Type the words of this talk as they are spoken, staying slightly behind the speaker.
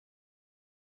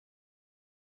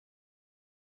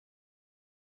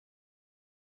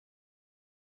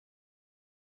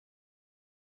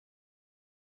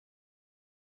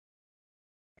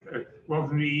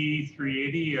Welcome to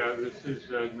E380. This is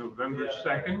November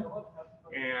 2nd,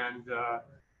 and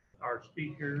our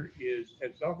speaker is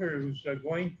Ed Selker, who's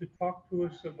going to talk to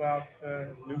us about a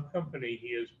new company he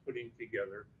is putting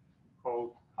together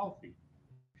called Alphy.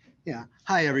 Yeah.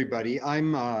 Hi, everybody.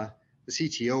 I'm the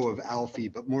CTO of Alphy,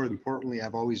 but more importantly,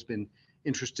 I've always been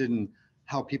interested in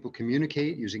how people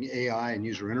communicate using AI and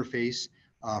user interface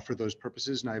for those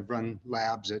purposes. And I've run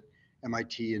labs at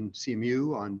MIT and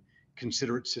CMU on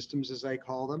considerate systems, as I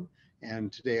call them.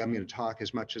 And today I'm going to talk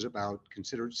as much as about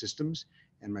considerate systems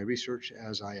and my research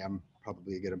as I am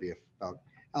probably going to be about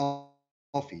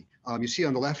Alphy. You see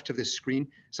on the left of this screen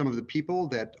some of the people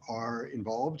that are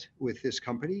involved with this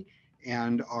company,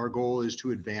 and our goal is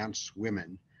to advance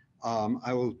women.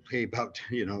 I will play about,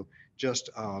 just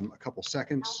a couple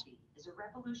seconds. Alphy is a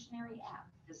revolutionary app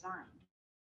designed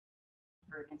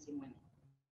for advancing women.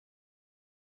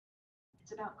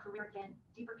 It's about career again,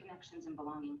 deeper connections and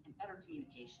belonging, and better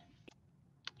communication.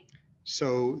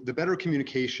 So the better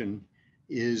communication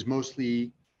is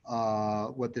mostly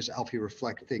what this Alphy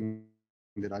Reflect thing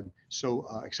that I'm so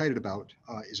excited about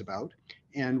is about.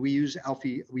 And we use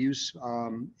Alphy,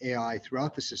 AI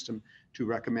throughout the system to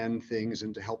recommend things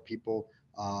and to help people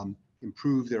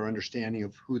improve their understanding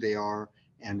of who they are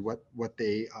and what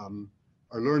they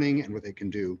are learning and what they can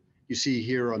do. You see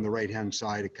here on the right-hand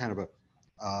side, a kind of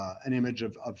an image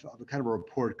of a kind of a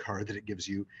report card that it gives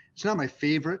you. It's not my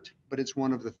favorite, but it's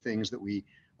one of the things that we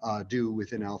do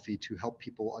within Alphy to help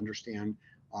people understand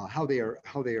how they are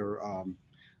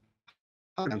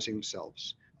advancing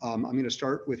themselves. I'm going to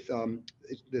start with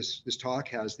this talk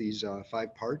has these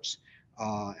 5 parts,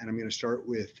 and I'm going to start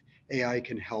with AI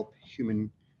can help human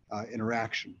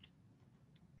interaction.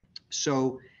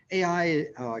 So AI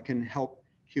can help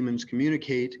humans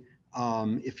communicate.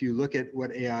 If you look at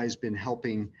what AI has been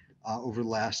helping over the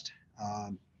last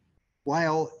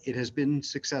while, it has been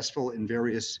successful in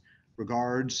various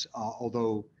regards,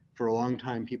 although for a long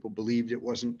time people believed it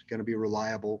wasn't going to be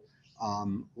reliable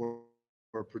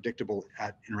or predictable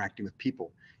at interacting with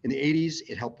people. In the 80s,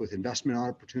 it helped with investment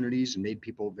opportunities and made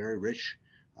people very rich.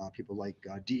 People like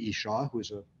D.E. Shaw, who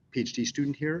is a PhD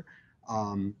student here.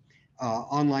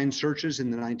 Online searches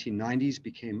in the 1990s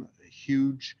became a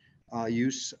huge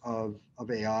use of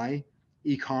AI.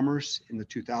 E-commerce in the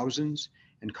 2000s,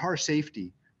 and car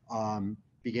safety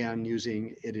began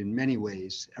using it in many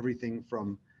ways. Everything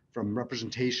from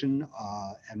representation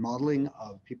and modeling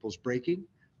of people's braking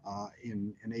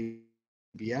in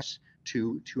ABS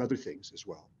to other things as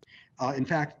well. In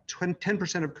fact,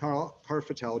 10% of car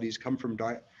fatalities come from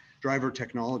driver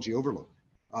technology overload.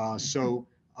 So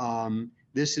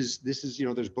this is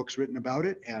there's books written about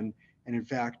it, and in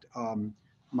fact,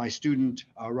 my student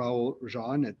Raul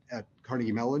Rajan at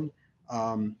Carnegie Mellon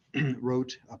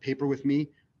wrote a paper with me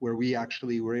where we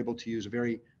actually were able to use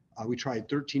we tried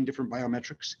 13 different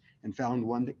biometrics and found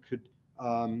one that could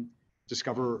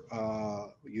discover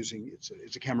using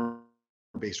it's a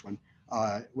camera-based one,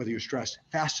 whether you're stressed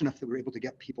fast enough that we were able to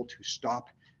get people to stop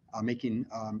making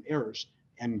errors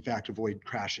and in fact avoid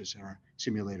crashes in our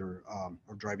simulator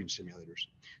or driving simulators.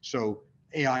 So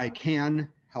AI can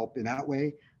help in that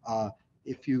way.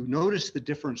 If you notice the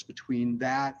difference between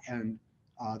that and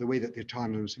the way that the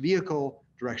autonomous vehicle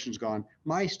direction's gone,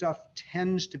 my stuff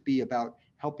tends to be about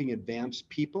helping advance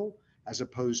people as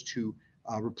opposed to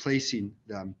replacing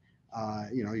them.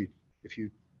 If you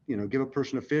give a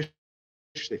person a fish,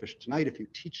 they fish tonight. If you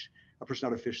teach a person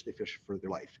how to fish, they fish for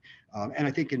their life. And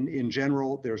I think in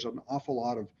general, there's an awful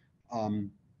lot of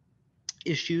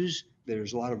issues.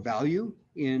 There's a lot of value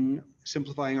in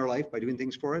simplifying our life by doing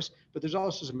things for us, but there's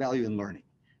also some value in learning.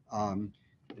 And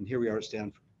here we are at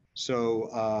Stanford.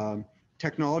 So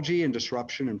technology and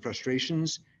disruption and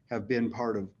frustrations have been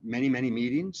part of many, many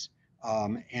meetings.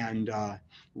 And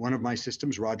one of my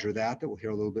systems, Roger that we'll hear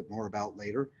a little bit more about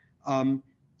later,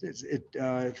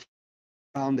 it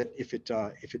found that if it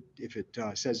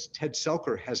says Ted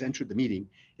Selker has entered the meeting,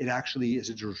 it actually is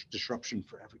a disruption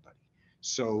for everybody.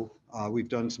 So we've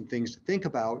done some things to think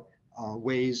about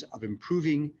ways of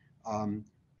improving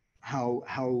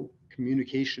how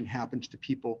communication happens to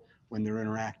people when they're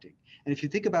interacting. And if you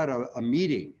think about a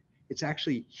meeting, it's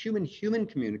actually human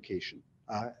communication,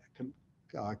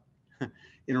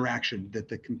 interaction that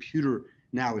the computer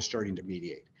now is starting to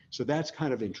mediate. So that's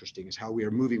kind of interesting, is how we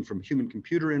are moving from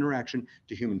human-computer interaction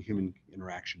to human-human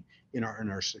interaction in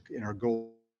our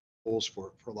goals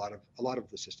for a lot of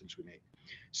the systems we make.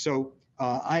 So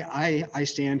I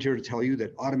stand here to tell you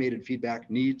that automated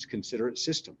feedback needs considerate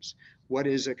systems. What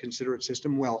is a considerate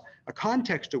system? Well, a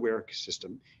context-aware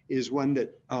system is one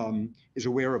that is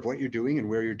aware of what you're doing and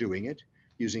where you're doing it,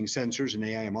 using sensors and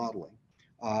AI modeling.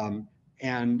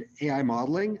 And AI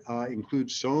modeling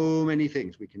includes so many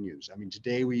things we can use. I mean,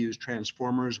 today we use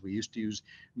transformers. We used to use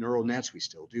neural nets. We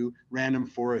still do. Random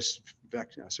forest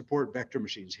support vector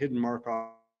machines, hidden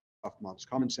Markov models,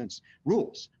 common sense,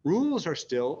 rules. Rules are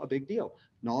still a big deal.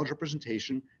 Knowledge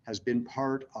representation has been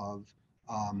part of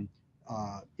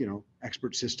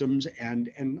expert systems,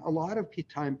 and a lot of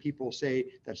time people say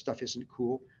that stuff isn't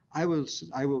cool. I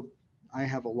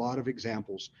have a lot of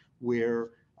examples where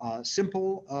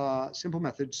simple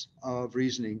methods of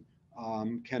reasoning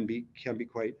can be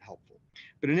quite helpful.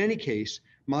 But in any case,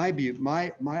 my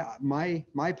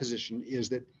position is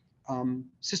that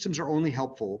systems are only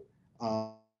helpful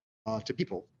to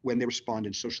people when they respond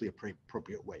in socially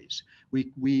appropriate ways.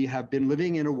 We have been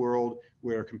living in a world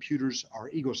where computers are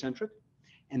egocentric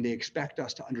and they expect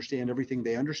us to understand everything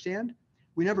they understand.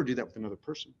 We never do that with another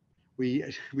person. We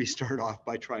start off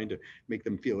by trying to make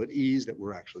them feel at ease that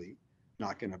we're actually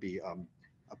not going to be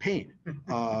a pain.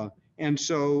 And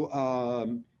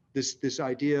so this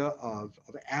idea of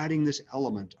adding this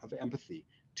element of empathy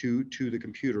to the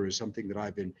computer is something that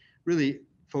I've been really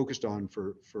focused on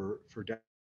for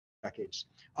decades.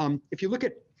 If you look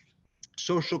at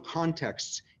social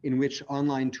contexts in which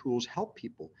online tools help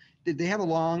people, they have a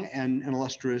long and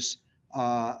illustrious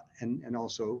and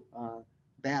also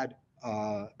bad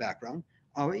background.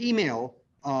 Email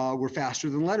were faster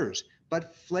than letters,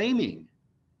 but flaming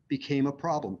became a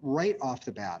problem right off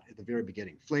the bat at the very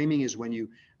beginning. Flaming is when you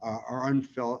are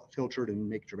unfiltered and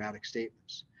make dramatic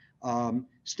statements.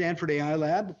 Stanford AI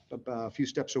Lab, a few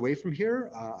steps away from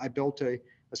here, I built a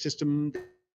system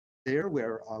there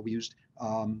where we used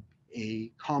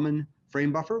a common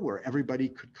frame buffer where everybody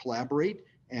could collaborate,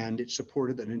 and it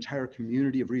supported an entire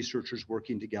community of researchers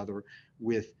working together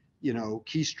with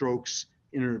keystrokes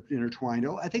intertwined.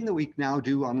 I think that we now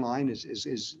do online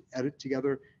is edit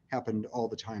together, happened all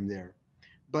the time there.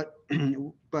 But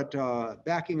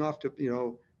backing off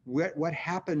to what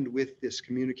happened with this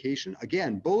communication,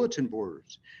 again, bulletin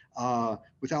boards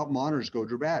without monitors go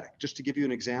dramatic. Just to give you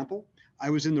an example, I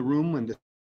was in the room when the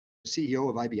CEO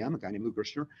of IBM, a guy named Lou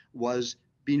Gerstner, was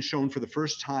being shown for the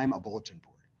first time a bulletin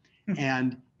board.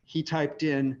 And he typed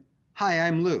in, "Hi,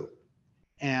 I'm Lou."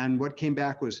 And what came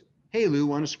back was, "Hey, Lou,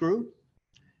 want a screw?"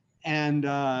 And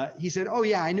he said, "Oh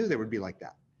yeah, I knew they would be like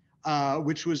that,"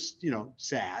 which was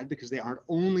sad because they aren't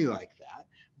only like that,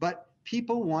 but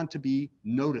people want to be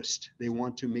noticed. They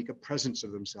want to make a presence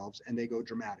of themselves, and they go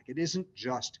dramatic. It isn't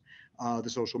just the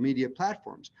social media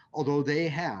platforms, although they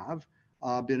have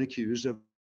been accused of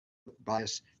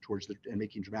bias towards and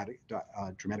making dramatic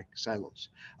silos.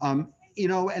 And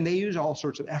they use all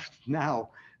sorts of efforts now.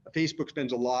 Facebook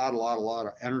spends a lot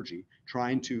of energy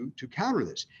trying to counter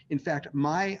this. In fact,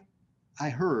 I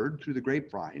heard through the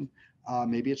grapevine,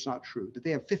 maybe it's not true, that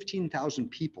they have 15,000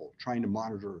 people trying to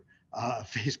monitor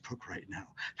Facebook right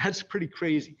now. That's pretty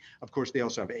crazy. Of course, they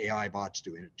also have AI bots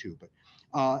doing it too. But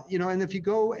and if you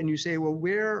go and you say, well,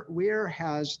 where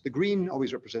has the green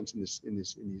always represents in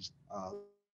these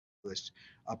lists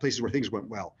places where things went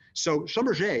well. So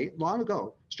Schlumberger long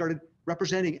ago started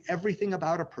representing everything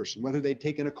about a person, whether they'd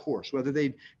taken a course, whether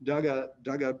they dug a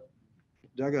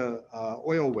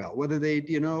oil well, whether they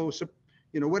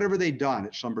whatever they'd done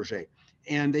at Schlumberger.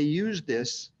 And they used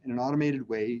this in an automated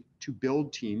way to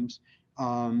build teams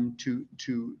to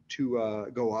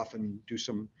go off and do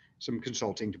some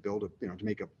consulting to build to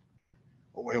make a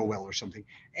oil well or something.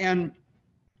 And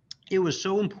it was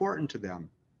so important to them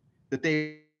that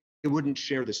they wouldn't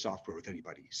share this software with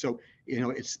anybody. So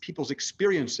it's people's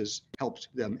experiences helped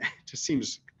them. It just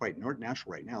seems quite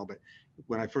natural right now, but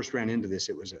when I first ran into this,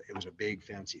 it was a big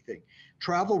fancy thing.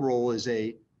 Travel Roll is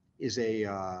a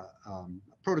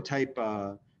prototype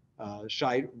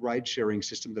ride sharing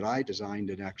system that I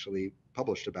designed and actually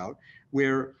published about,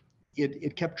 where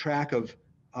it kept track of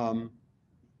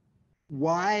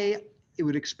why it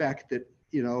would expect that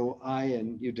I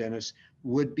and you, Dennis,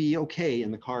 would be okay in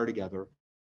the car together,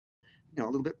 a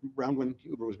little bit around when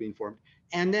Uber was being formed.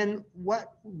 And then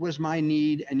what was my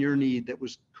need and your need that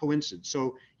was coincident?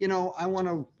 So, I want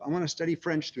to study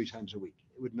French 3 times a week.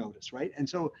 It would notice, right? And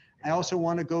so I also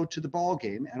want to go to the ball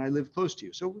game and I live close to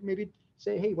you. So maybe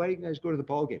say, hey, why don't you guys go to the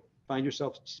ball game? Find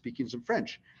yourself speaking some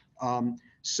French.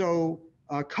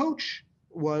 Coach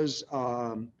was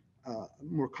a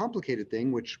more complicated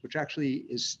thing, which actually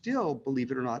is still,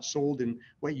 believe it or not, sold in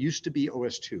what used to be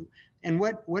OS2. And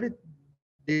what it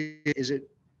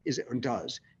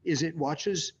it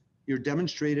watches your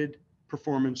demonstrated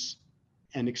performance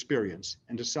and experience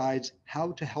and decides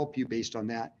how to help you based on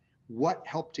that, what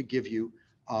help to give you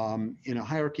in a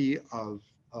hierarchy of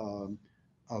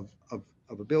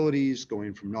abilities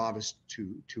going from novice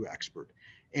to expert.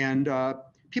 And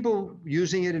people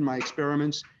using it in my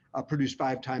experiments produced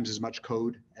 5 times as much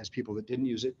code as people that didn't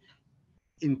use it,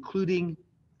 including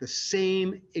the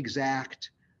same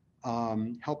exact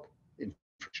help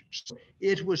information. So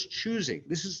it was choosing.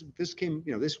 This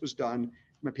was done,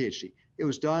 my PhD. It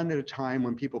was done at a time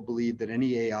when people believed that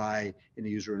any AI in the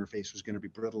user interface was going to be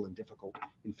brittle and difficult.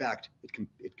 In fact,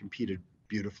 it competed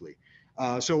beautifully.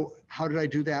 So how did I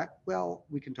do that? Well,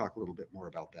 we can talk a little bit more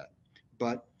about that.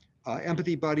 But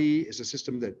Empathy Buddy is a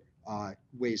system that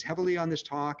weighs heavily on this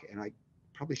talk, and I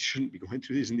probably shouldn't be going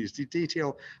through these in these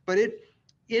detail, but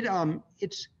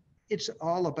it's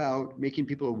all about making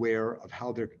people aware of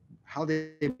how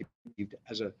they perceived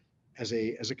as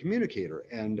a communicator,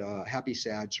 and happy,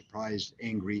 sad, surprised,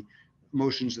 angry,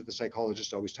 emotions that the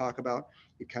psychologists always talk about.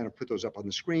 You kind of put those up on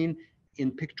the screen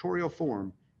in pictorial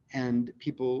form, and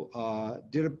people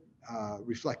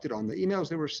reflected on the emails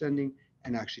they were sending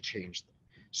and actually changed them.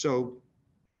 So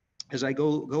as I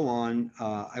go on,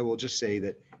 I will just say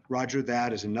that Roger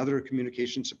that is another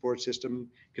communication support system.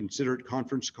 Considered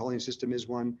conference calling system is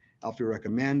one. Alphy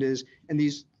Recommend is, and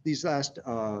these last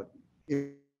 5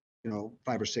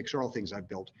 or 6 are all things I've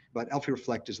built. But Alphy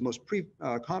Reflect is the most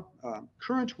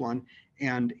current one,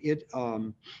 and it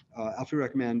Alphy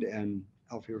Recommend and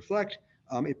Alphy Reflect,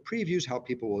 it previews how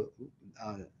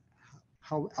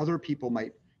how other people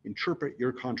might interpret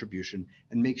your contribution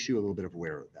and makes you a little bit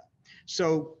aware of that.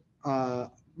 So I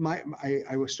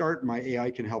will start my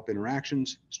AI can help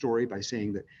interactions story by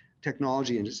saying that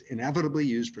technology is inevitably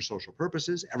used for social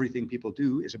purposes. Everything people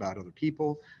do is about other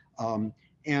people.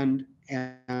 And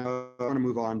I want to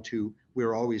move on to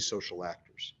we're always social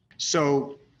actors.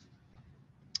 So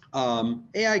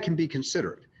AI can be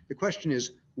considered. The question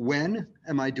is, when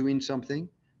am I doing something?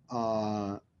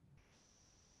 Am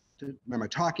I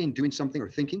talking, doing something, or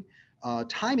thinking?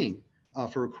 Timing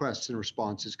for requests and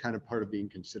response is kind of part of being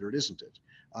considered, isn't it?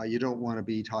 You don't want to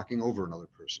be talking over another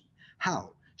person.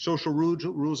 How? Social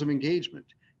rules of engagement,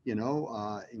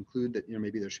 include that,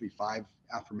 maybe there should be 5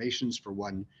 affirmations for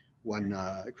one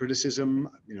criticism.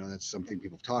 That's something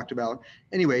people have talked about.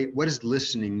 Anyway, what does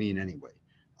listening mean anyway?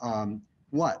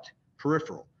 What?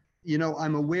 Peripheral.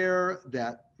 I'm aware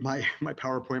that my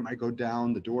PowerPoint might go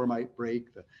down, the door might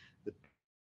break, the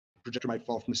projector might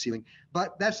fall from the ceiling,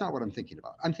 but that's not what I'm thinking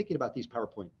about. I'm thinking about these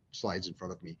PowerPoint slides in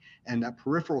front of me, and that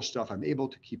peripheral stuff I'm able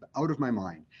to keep out of my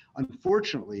mind.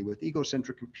 Unfortunately, with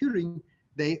egocentric computing,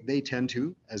 they tend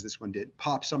to, as this one did,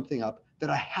 pop something up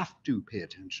that I have to pay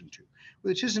attention to,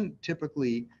 which isn't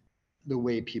typically the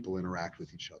way people interact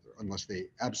with each other, unless they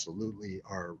absolutely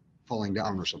are falling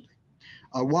down or something.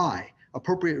 Why?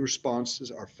 Appropriate responses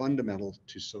are fundamental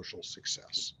to social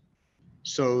success.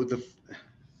 So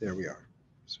there we are.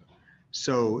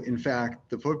 So in fact,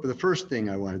 the first thing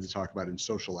I wanted to talk about in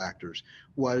social actors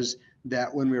was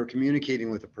that when we were communicating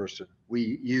with a person,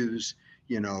 we use,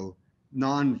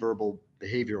 nonverbal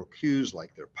behavioral cues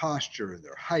like their posture and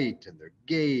their height and their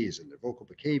gaze and their vocal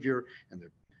behavior and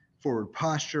their forward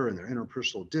posture and their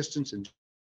interpersonal distance and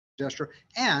gesture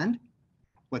and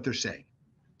what they're saying.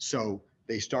 So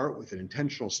they start with an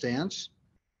intentional stance,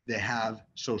 they have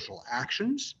social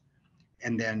actions,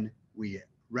 and then we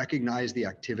recognize the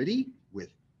activity with,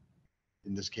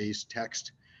 in this case,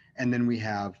 text, and then we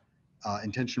have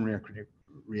intention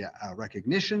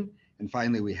recognition, and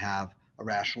finally we have a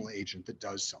rational agent that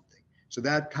does something. So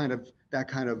that kind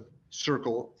of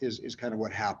circle is kind of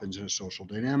what happens in a social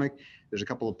dynamic. There's a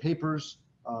couple of papers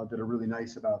that are really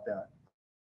nice about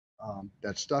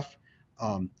that stuff,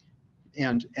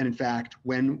 and in fact,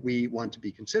 when we want to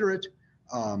be considerate,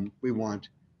 we want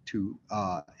to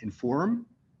inform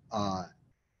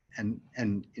and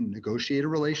negotiate a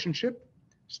relationship.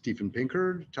 Stephen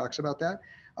Pinker talks about that.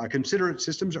 Considerate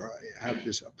systems have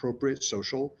this appropriate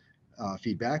social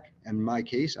feedback. And in my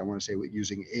case, I want to say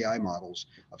using AI models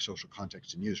of social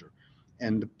context and user.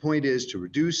 And the point is to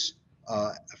reduce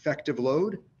effective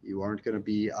load. You aren't going to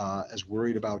be as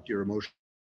worried about your emotional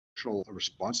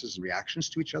responses and reactions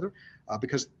to each other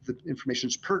because the information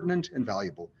is pertinent and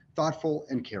valuable, thoughtful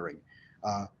and caring,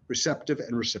 receptive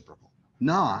and reciprocal.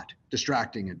 Not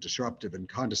distracting and disruptive and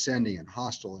condescending and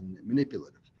hostile and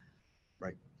manipulative,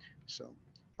 right? So,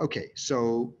 okay,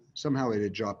 so somehow it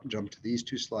had jumped to these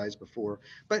 2 slides before,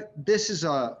 but this is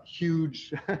a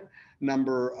huge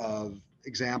number of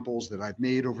examples that I've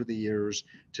made over the years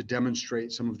to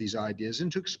demonstrate some of these ideas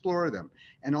and to explore them.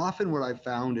 And often what I've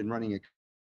found in running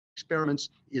experiments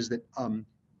is that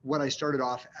what I started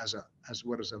off as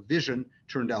a vision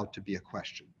turned out to be a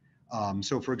question.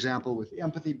 So for example, with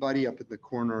Empathy Buddy up in the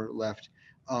corner left,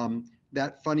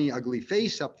 that funny, ugly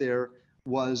face up there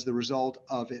was the result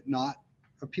of it not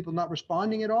of people not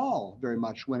responding at all very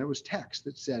much when it was text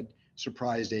that said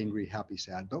surprised, angry, happy,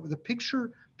 sad. But with the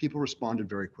picture, people responded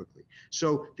very quickly.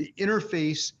 So the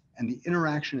interface and the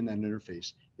interaction in that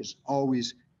interface is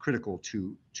always critical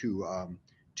to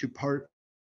part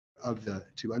of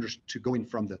to going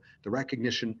from the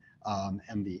recognition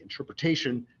and the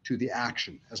interpretation to the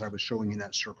action, as I was showing in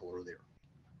that circle earlier.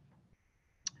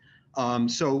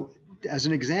 So as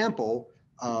an example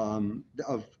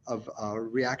of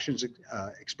reactions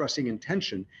expressing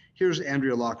intention, here's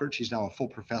Andrea Lockhart. She's now a full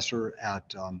professor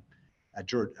at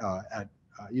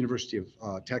University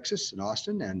of Texas in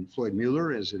Austin, and Floyd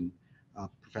Mueller is a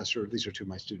professor. These are two of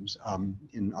my students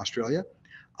in Australia.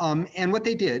 And what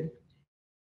they did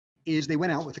is they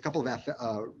went out with a couple of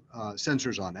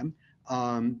sensors on them.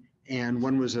 And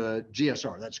one was a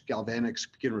GSR, that's galvanic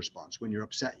skin response. When you're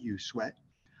upset, you sweat.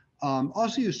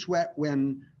 Also, you sweat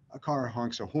when a car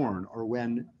honks a horn or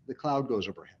when the cloud goes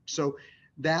overhead. So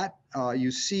that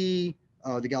you see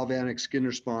the galvanic skin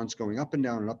response going up and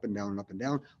down and up and down and up and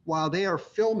down while they are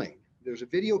filming. There's a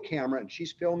video camera and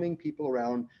she's filming people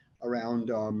around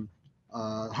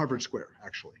Harvard Square,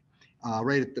 actually,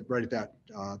 right at that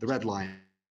the red line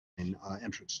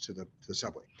entrance to the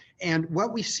subway. And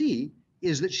what we see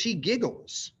is that she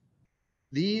giggles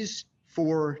these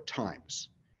 4 times.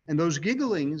 And those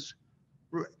gigglings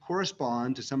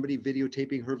correspond to somebody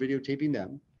videotaping her, videotaping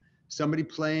them, somebody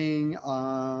playing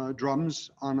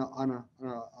drums in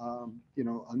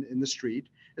the street,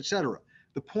 etc.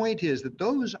 The point is that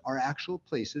those are actual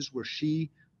places where she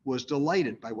was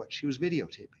delighted by what she was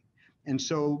videotaping. And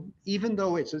so even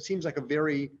though it seems like a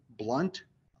very blunt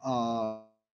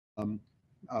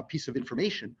piece of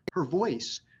information, her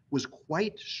voice was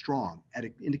quite strong at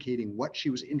indicating what she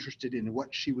was interested in and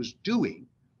what she was doing,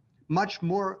 much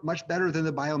better than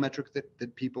the biometric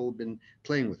that people have been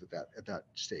playing with at that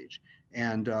stage.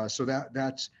 And so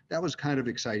that was kind of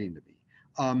exciting to me.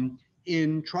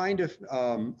 In trying to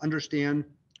understand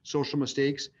social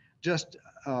mistakes, just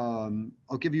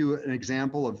I'll give you an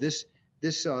example of this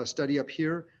study up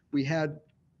here. We had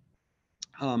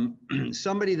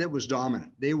somebody that was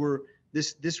dominant.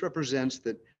 This represents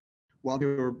that while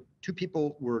there were 2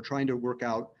 people were trying to work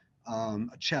out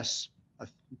a chess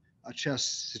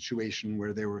situation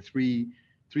where there were three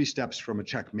steps from a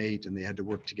checkmate and they had to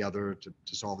work together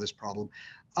to solve this problem.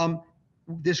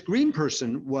 This green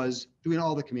person was doing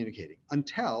all the communicating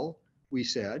until we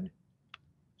said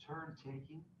turn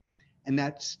taking. And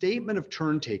that statement of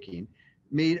turn taking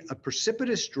made a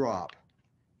precipitous drop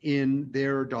in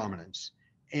their dominance.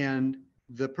 And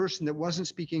the person that wasn't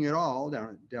speaking at all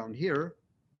down here,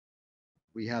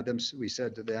 we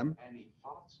said to them, Any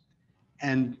thoughts?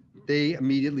 and they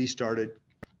immediately started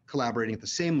collaborating at the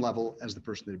same level as the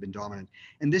person that had been dominant.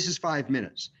 And this is 5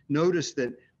 minutes. Notice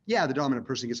that, yeah, the dominant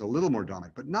person gets a little more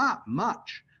dominant, but not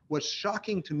much. What's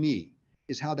shocking to me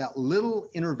is how that little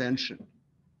intervention,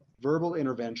 verbal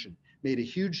intervention, made a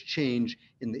huge change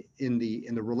in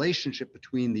the relationship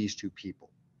between these 2 people.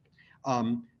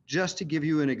 Just to give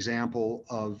you an example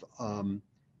of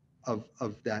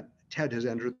that, Ted has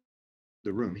entered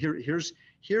the room. Here's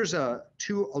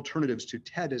 2 alternatives to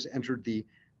Ted has entered the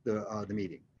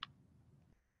meeting.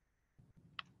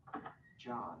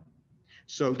 John.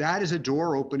 So that is a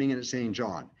door opening and it's saying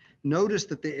John. Notice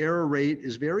that the error rate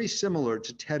is very similar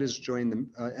to Ted has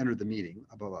entered the meeting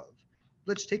above.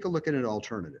 Let's take a look at an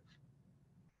alternative.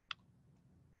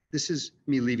 This is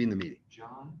me leaving the meeting.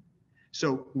 John.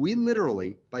 So we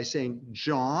literally, by saying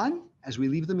John as we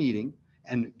leave the meeting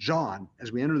and John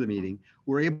as we enter the meeting,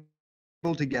 we're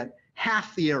able to get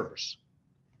half the errors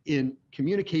in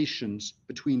communications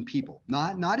between people,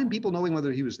 not in people knowing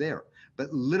whether he was there,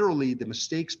 but literally the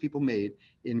mistakes people made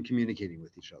in communicating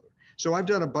with each other. So I've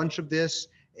done a bunch of this,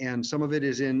 and some of it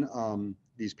is in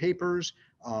these papers,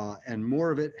 and more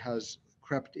of it has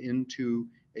crept into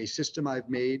a system I've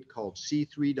made called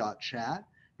c3.chat.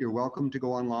 You're welcome to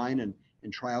go online and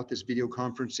try out this video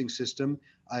conferencing system.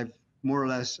 I've more or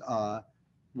less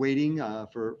waiting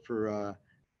to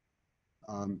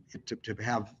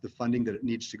have the funding that it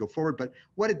needs to go forward. But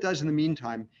what it does in the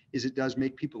meantime is it does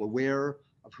make people aware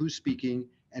of who's speaking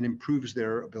and improves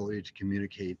their ability to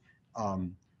communicate,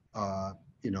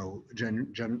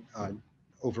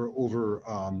 over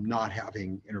not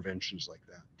having interventions like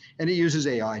that. And it uses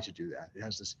AI to do that. It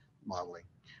has this modeling.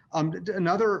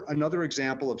 Another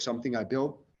example of something I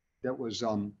built that was,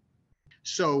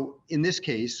 so in this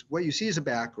case, what you see as a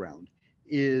background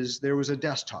is there was a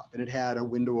desktop and it had a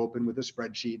window open with a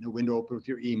spreadsheet and a window open with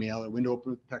your email, and a window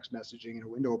open with text messaging, and a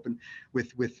window open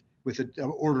with an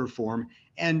order form.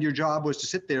 And your job was to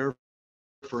sit there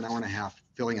for an hour and a half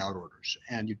filling out orders,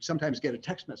 and you'd sometimes get a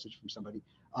text message from somebody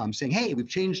saying, "Hey,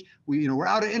 we're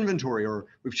out of inventory," or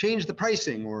 "We've changed the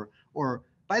pricing," or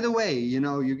 "By the way,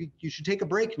 you should take a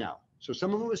break now." So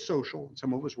some of it was social, and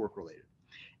some of it was work related.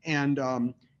 And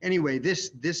anyway,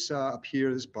 this up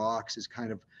here, this box is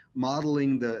kind of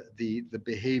modeling the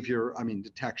behavior,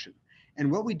 detection.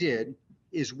 And what we did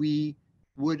is we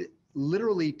would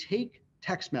literally take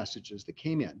text messages that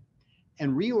came in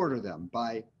and reorder them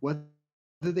by whether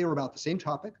they were about the same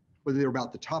topic, whether they were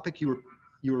about the topic you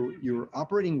were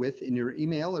operating with in your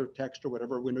email or text or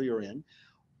whatever window you're in,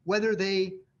 whether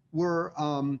they were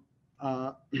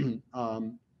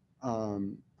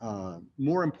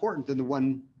more important than the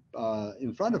one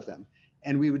in front of them,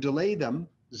 and we would delay them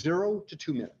 0 to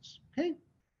 2 minutes. Okay,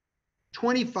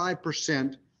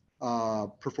 25%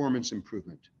 performance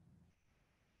improvement,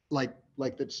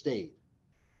 like that stayed.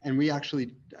 And we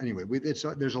actually, anyway,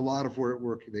 there's a lot of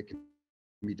work that can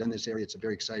be done in this area. It's a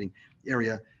very exciting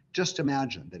area. Just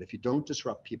imagine that if you don't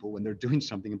disrupt people when they're doing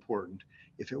something important,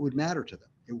 if it would matter to them,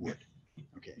 it would.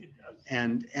 Okay,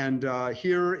 and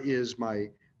here is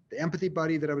the empathy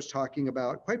buddy that I was talking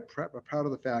about. Quite proud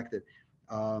of the fact that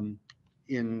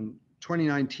in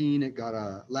 2019 it got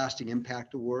a lasting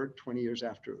impact award 20 years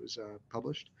after it was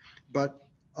published. But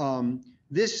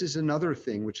this is another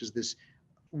thing, which is this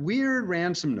weird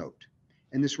ransom note.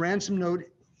 And this ransom note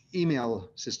email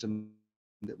system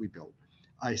that we built.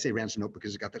 I say ransom note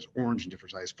because it's got this orange and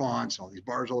different size fonts, all these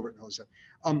bars all over it and all this stuff.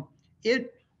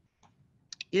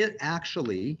 It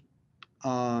actually,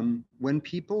 when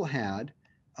people had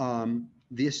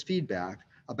this feedback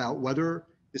about whether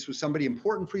this was somebody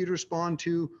important for you to respond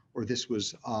to, or this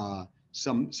was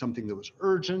something that was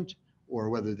urgent, or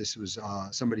whether this was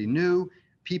somebody new,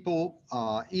 people,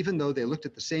 even though they looked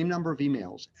at the same number of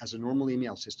emails as a normal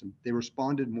email system, they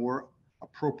responded more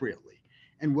appropriately.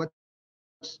 And what's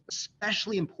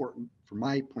especially important from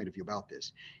my point of view about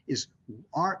this is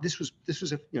this was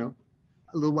a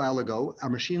little while ago. Our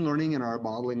machine learning and our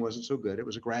modeling wasn't so good. It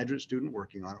was a graduate student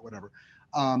working on it, whatever.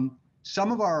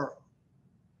 Some of our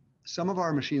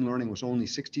machine learning was only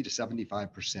 60 to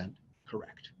 75%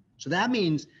 correct. So that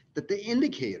means that the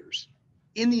indicators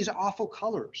in these awful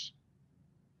colors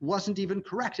wasn't even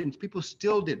correct, and people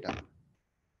still did better.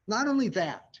 Not only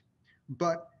that,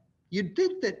 but you'd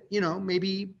think that,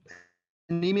 maybe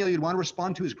an email you'd want to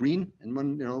respond to is green, and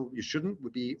one, you shouldn't,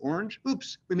 would be orange.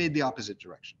 Oops, we made the opposite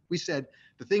direction. We said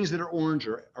the things that are orange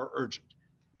are urgent.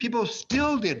 People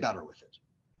still did better with it,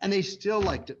 and they still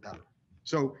liked it better.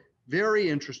 So very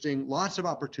interesting, lots of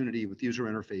opportunity with user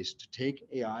interface to take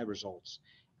AI results,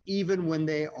 even when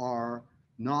they are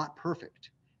not perfect,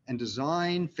 and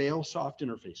design fail-soft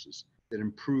interfaces that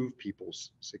improve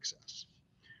people's success.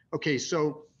 Okay,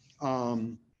 so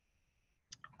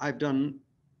I've done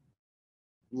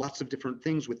lots of different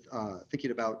things with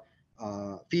thinking about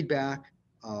feedback,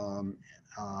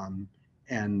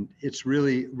 and it's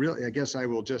really, I guess I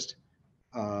will just,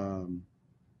 I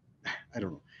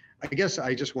don't know. I guess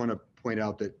I just want to point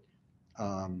out that,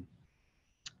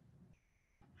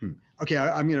 okay,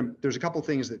 there's a couple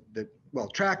things that, well,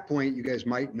 TrackPoint, you guys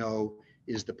might know,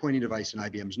 is the pointing device in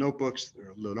IBM's notebooks,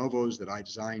 or Lenovo's that I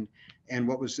designed. And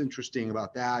what was interesting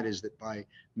about that is that by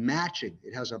matching,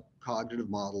 it has a cognitive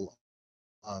model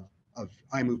of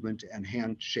eye movement and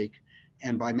handshake.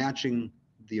 And by matching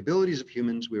the abilities of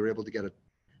humans, we were able to get a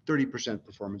 30%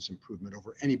 performance improvement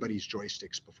over anybody's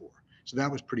joysticks before. So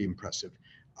that was pretty impressive.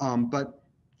 But,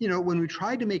 when we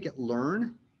tried to make it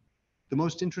learn, the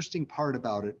most interesting part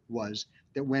about it was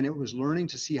that when it was learning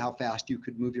to see how fast you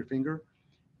could move your finger,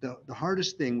 the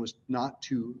hardest thing was not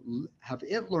to have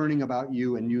it learning about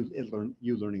you and you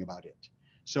learning about it.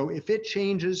 So if it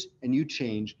changes and you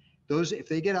change, if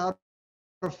they get out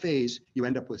of phase, you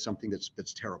end up with something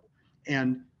that's terrible.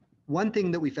 And one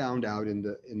thing that we found out in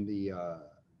the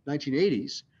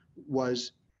 1980s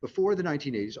was, before the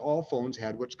 1980s, all phones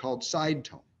had what's called side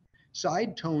tone.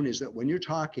 Side tone is that when you're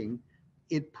talking,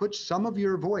 it puts some of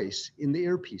your voice in the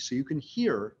earpiece so you can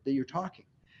hear that you're talking.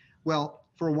 Well,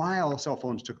 for a while, cell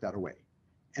phones took that away,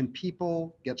 and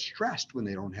people get stressed when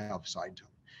they don't have side tone.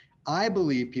 I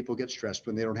believe people get stressed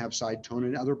when they don't have side tone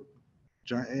in other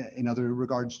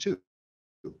regards too.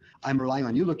 I'm relying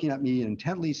on you looking at me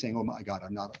intently, saying, "Oh my God,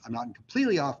 I'm not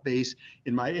completely off base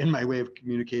in my way of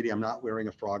communicating. I'm not wearing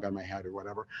a frog on my head or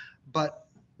whatever." But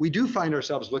we do find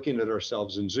ourselves looking at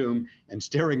ourselves in Zoom and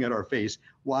staring at our face.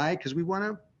 Why? Because we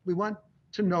want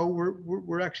to know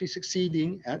we're actually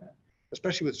succeeding at,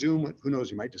 especially with Zoom. Who knows?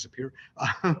 You might disappear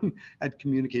at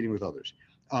communicating with others.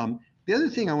 The other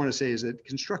thing I want to say is that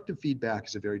constructive feedback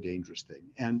is a very dangerous thing,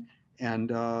 and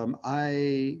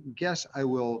I guess I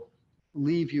will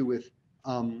leave you with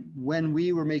when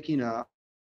we were making a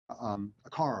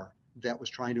car that was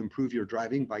trying to improve your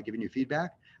driving by giving you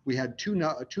feedback. We had two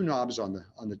knobs on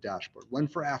the dashboard, one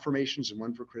for affirmations and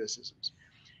one for criticisms.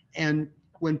 And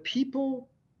when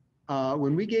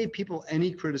when we gave people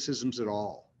any criticisms at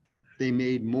all, they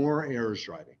made more errors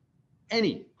driving,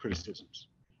 any criticisms.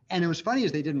 And it was funny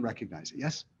is they didn't recognize it.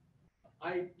 Yes?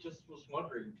 I just was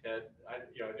wondering, Ted, I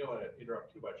don't want to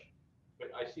interrupt too much,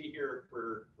 but I see here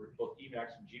for both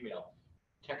Emacs and Gmail,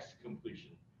 text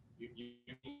completion. You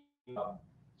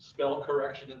spell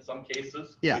correction in some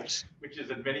cases. Yes. Which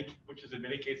is in many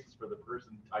cases for the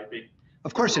person typing.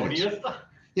 Of course it is. Erroneous.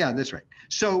 Yeah, that's right.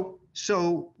 So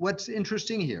what's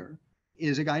interesting here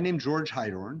is a guy named George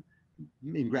Heidorn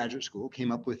in graduate school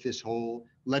came up with this whole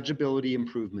legibility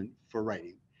improvement for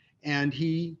writing. And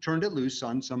he turned it loose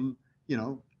on some,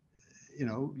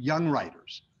 young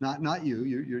writers, not you,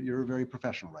 you're a very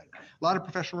professional writer. A lot of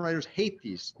professional writers hate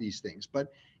these things,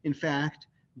 but in fact,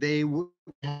 they would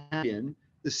have been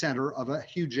the center of a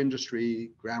huge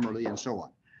industry, Grammarly and so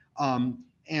on.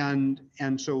 And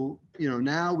so,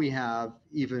 now we have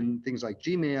even things like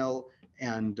Gmail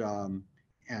and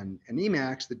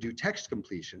Emacs that do text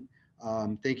completion.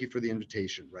 Thank you for the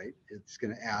invitation, right? It's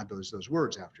going to add those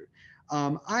words after.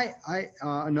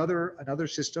 Another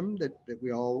system that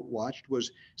we all watched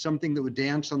was something that would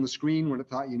dance on the screen when it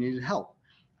thought you needed help.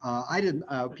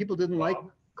 People didn't like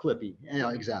Clippy.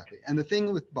 Yeah, exactly. And the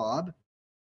thing with Bob,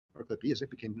 or Clippy as it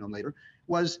became known later,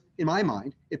 was, in my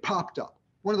mind, it popped up.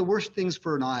 One of the worst things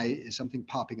for an eye is something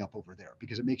popping up over there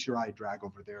because it makes your eye drag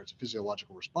over there. It's a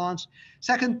physiological response.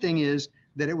 Second thing is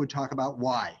that it would talk about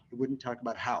why. It wouldn't talk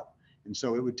about how. And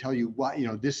so it would tell you why,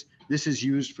 this is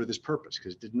used for this purpose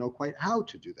because it didn't know quite how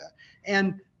to do that.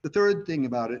 And the third thing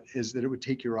about it is that it would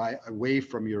take your eye away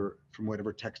from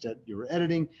whatever text you were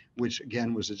editing, which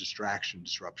again was a disruption.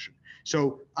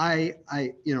 So I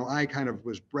kind of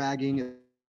was bragging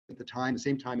at the time. The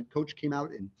same time, Coach came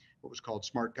out in what was called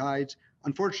Smart Guides.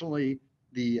 Unfortunately,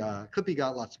 the Clippy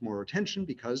got lots more attention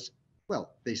because,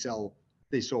 well, they sold,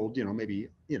 maybe,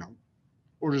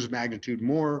 orders of magnitude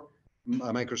more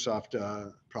Microsoft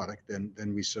product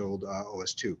than we sold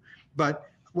OS2. But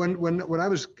when I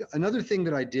was, another thing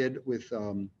that I did with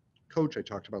Coach, I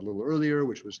talked about a little earlier,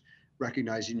 which was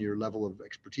recognizing your level of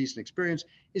expertise and experience,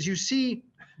 is you see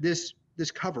this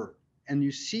cover and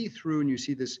you see through and you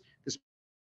see this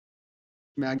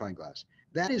magnifying glass.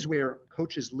 That is where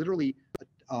Coach is literally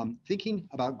thinking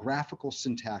about graphical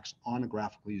syntax on a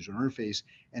graphical user interface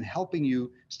and helping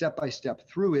you step by step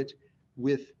through it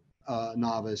with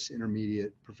novice,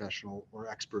 intermediate, professional, or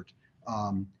expert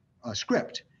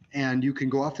script. And you can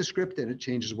go off the script and it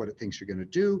changes what it thinks you're going to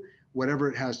do, whatever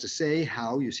it has to say,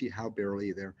 how, you see how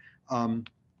barely there.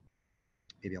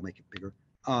 Maybe I'll make it bigger.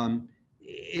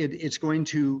 It's going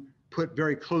to put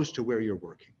very close to where you're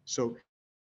working. So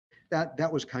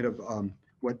that was kind of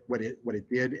what it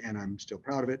did, and I'm still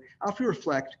proud of it. Alphy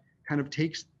Reflect kind of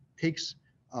takes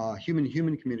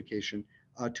human communication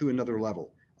to another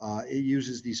level. It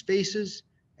uses these faces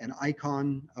and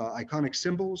iconic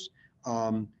symbols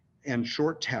and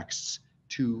short texts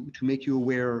to make you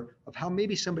aware of how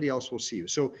maybe somebody else will see you.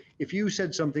 So if you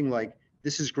said something like,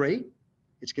 "This is great,"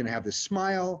 it's going to have this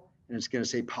smile and it's going to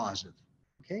say positive.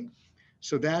 Okay,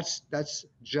 so that's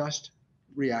just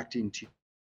reacting to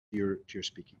your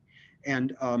speaking.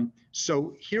 And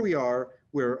so here we are,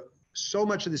 where so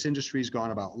much of this industry has gone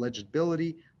about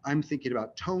legibility. I'm thinking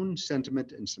about tone,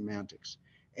 sentiment, and semantics.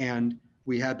 And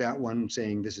we had that one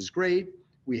saying, "This is great."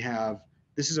 We have,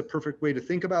 "This is a perfect way to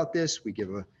think about this." We give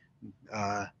a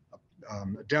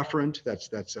deferent. That's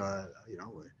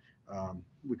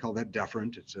we call that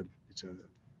deferent. It's a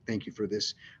thank you for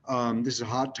this. This is a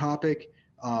hot topic.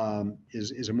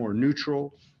 Is a more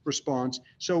neutral response.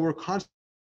 So we're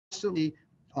constantly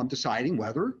deciding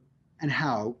whether and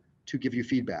how to give you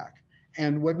feedback.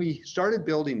 And when we started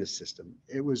building this system,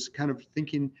 it was kind of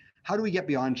thinking, how do we get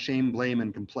beyond shame, blame,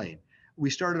 and complain? We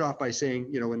started off by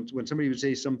saying, when somebody would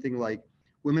say something like,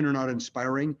 "Women are not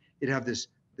inspiring," it'd have this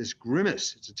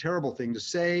grimace. It's a terrible thing to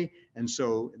say. And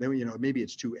so then, maybe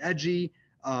it's too edgy,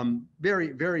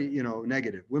 very, very,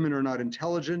 negative. "Women are not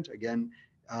intelligent." Again,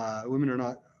 women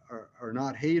are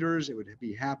not haters. It would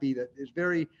be happy. That is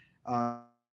very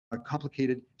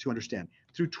complicated to understand.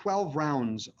 Through 12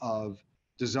 rounds of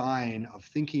design, of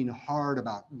thinking hard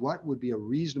about what would be a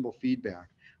reasonable feedback,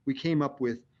 we came up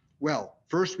with,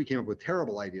 first we came up with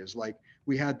terrible ideas. Like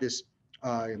we had this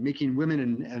making women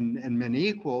and men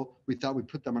equal. We thought we'd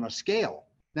put them on a scale.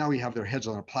 Now we have their heads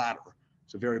on a platter.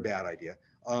 It's a very bad idea.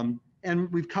 And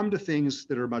we've come to things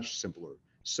that are much simpler.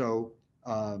 So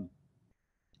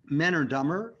Men are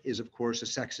dumber is, of course, a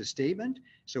sexist statement.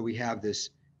 So we have this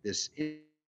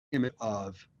image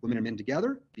of women and men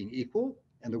together being equal,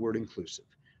 and the word inclusive.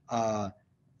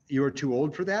 You're too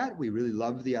old for that. We really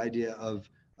love the idea of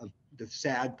the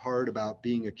sad part about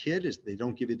being a kid is they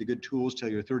don't give you the good tools till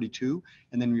you're 32,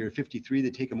 and then when you're 53, they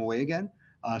take them away again.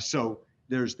 So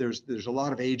there's a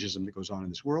lot of ageism that goes on in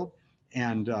this world,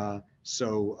 and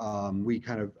we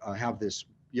kind of have this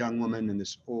young woman and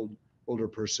this older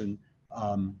person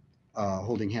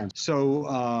holding hands. So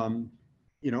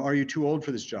are you too old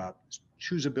for this job?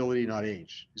 Choosability, not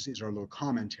age. This is our little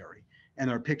commentary,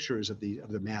 and our pictures of the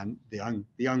man, the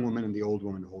young woman, and the old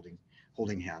woman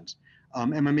holding hands.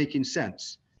 Am I making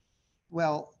sense?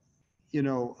 Well,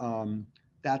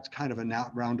 that's kind of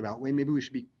a roundabout way. Maybe we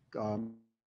should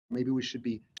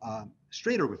be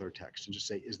straighter with our text and just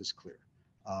say, is this clear?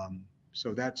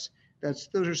 So those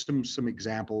are some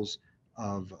examples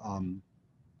of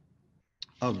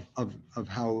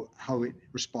how it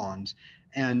responds.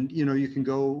 And you can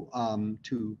go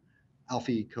to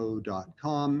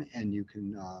alphyco.com and you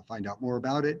can find out more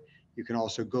about it. You can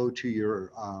also go to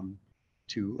your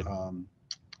to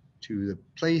the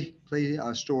Play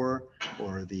Store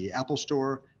or the Apple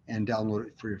Store and download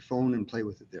it for your phone and play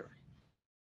with it there.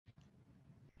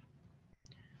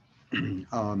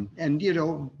 And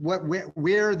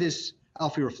where this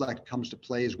Alphy Reflect comes to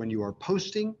play is when you are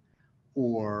posting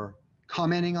or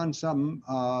commenting on some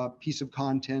piece of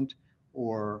content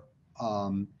or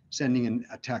sending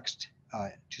a text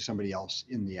to somebody else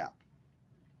in the app.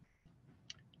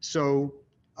 So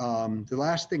the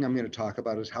last thing I'm going to talk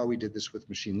about is how we did this with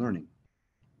machine learning.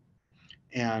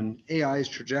 And AI's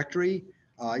trajectory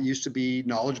used to be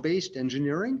knowledge-based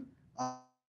engineering,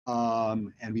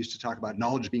 and we used to talk about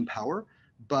knowledge being power,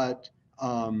 but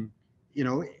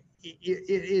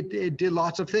it did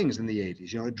lots of things in the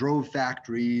 80s. It drove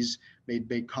factories,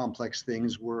 made complex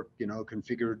things work,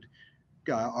 configured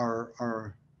R2,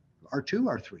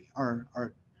 R3,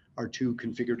 R2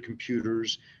 configured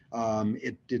computers.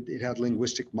 It had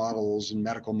linguistic models and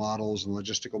medical models and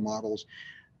logistical models.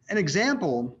 An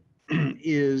example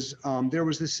is there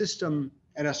was this system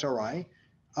at SRI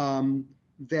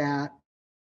that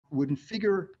would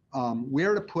configure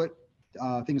where to put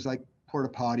things like porta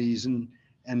potties and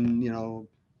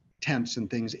tents and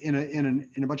things in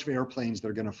a bunch of airplanes that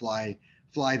are going to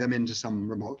fly them into some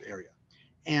remote area.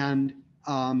 And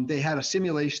they had a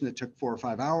simulation that took 4 or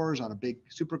 5 hours on a big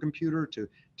supercomputer to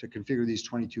configure these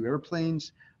 22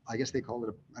 airplanes. I guess they called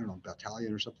it a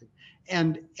battalion or something.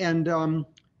 And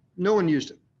no one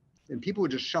used it. And people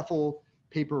would just shuffle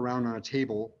paper around on a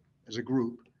table as a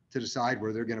group to decide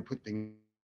where they're going to put things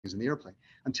in the airplane,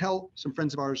 until some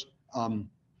friends of ours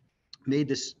made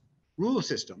this rule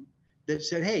system that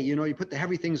said, hey, you put the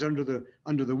heavy things under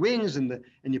the wings and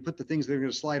you put the things that are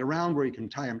going to slide around where you can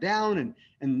tie them down, and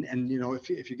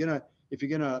if you're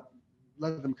gonna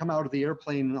let them come out of the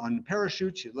airplane on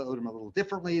parachutes, you load them a little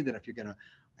differently than if you're going to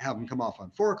have them come off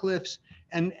on forklifts.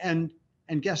 And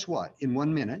guess what? In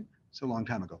 1 minute, it's a long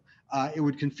time ago, it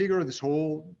would configure this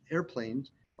whole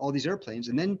all these airplanes,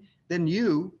 and then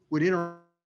you would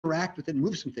interact with it and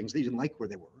move some things that you didn't like where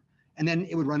they were, and then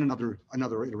it would run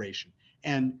another iteration.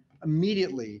 And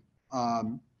immediately,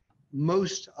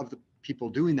 most of the people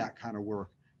doing that kind of work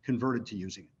converted to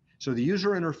using it. So the user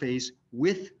interface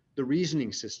with the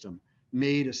reasoning system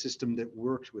made a system that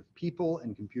worked with people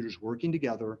and computers working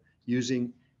together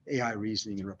using AI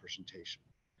reasoning and representation.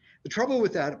 The trouble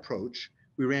with that approach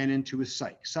we ran into with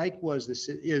Psych. Psych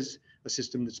is a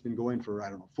system that's been going for,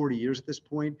 40 years at this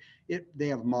point. They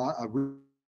have a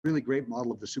really great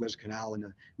model of the Suez Canal in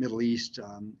the Middle East,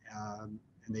 and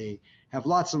they have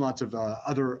lots and lots of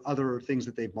other things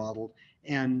that they've modeled.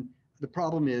 And the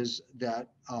problem is that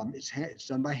it's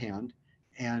done by hand,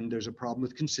 and there's a problem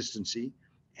with consistency.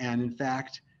 And in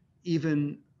fact,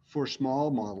 even for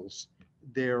small models,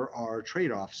 there are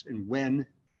trade-offs in when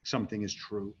something is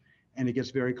true, and it gets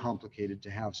very complicated to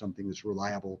have something that's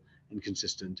reliable and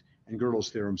consistent. And Gödel's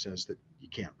theorem says that you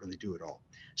can't really do it all.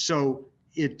 So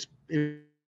it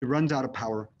runs out of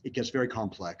power. It gets very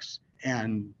complex.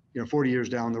 And 40 years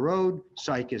down the road,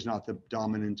 Psych is not the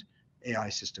dominant AI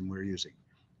system we're using.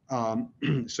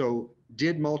 So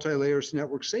did multi-layer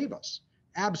networks save us?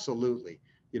 Absolutely.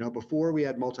 Before we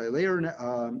had multi-layer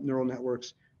neural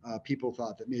networks, people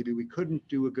thought that maybe we couldn't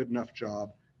do a good enough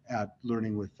job at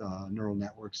learning with neural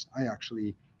networks. I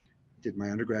actually did my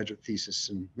undergraduate thesis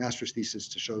and master's thesis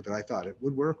to show that I thought it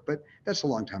would work, but that's a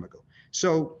long time ago.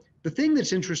 So the thing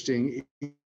that's interesting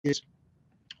is,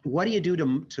 what do you do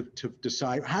to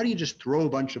decide? How do you just throw a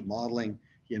bunch of modeling,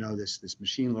 this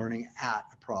machine learning at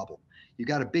a problem? You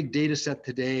got a big data set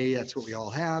today. That's what we all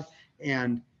have.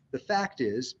 And the fact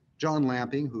is, John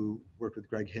Lamping, who worked with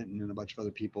Greg Hinton and a bunch of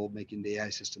other people making the AI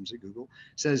systems at Google,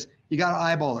 says you got to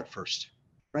eyeball it first,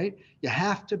 right? You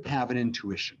have to have an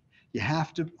intuition. You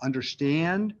have to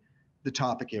understand the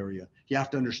topic area. You have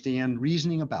to understand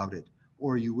reasoning about it,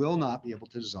 or you will not be able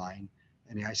to design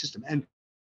an AI system. And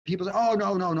people say, oh,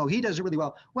 no, he does it really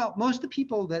well. Well, most of the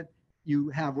people that you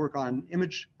have work on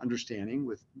image understanding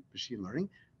with machine learning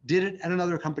did it at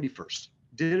another company first,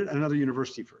 did it at another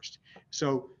university first.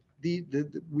 So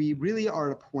we really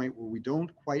are at a point where we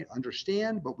don't quite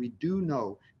understand, but we do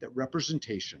know that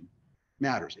representation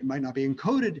matters. It might not be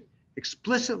encoded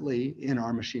explicitly in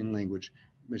our machine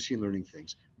learning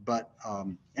things. But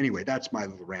anyway, that's my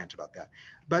little rant about that.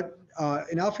 But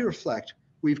in Alphy Reflect,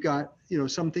 we've got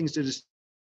some things to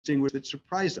distinguish that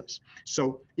surprised us.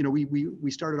 So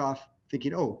we started off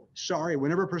thinking, oh, sorry.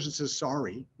 Whenever a person says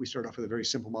sorry, we start off with a very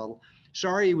simple model.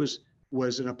 Sorry was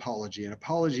an apology, and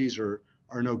apologies are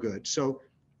no good. So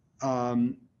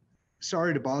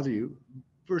sorry to bother you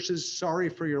versus sorry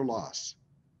for your loss.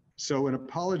 So an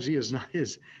apology is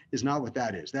not what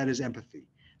that is. That is empathy.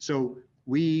 So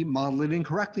we modeled it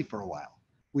incorrectly for a while.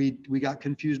 We got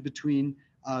confused between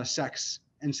sex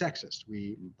and sexist.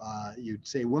 You'd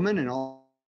say woman and all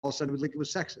of a sudden it would think it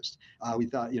was sexist. We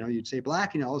thought you'd say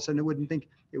black and all of a sudden it wouldn't think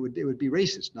it would be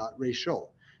racist, not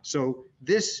racial. So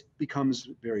this becomes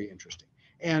very interesting.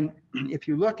 And if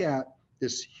you look at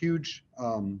this huge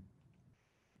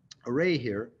array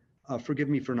here, forgive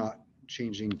me for not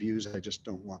changing views. I just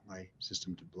don't want my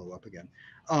system to blow up again.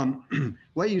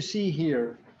 What you see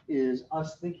here is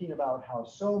us thinking about how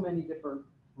so many different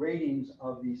ratings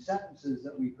of the sentences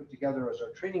that we put together as our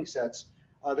training sets,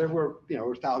 there were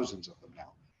thousands of them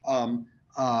now,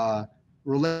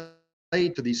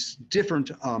 relate to these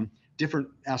different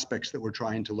aspects that we're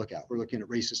trying to look at. We're looking at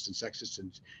racist and sexist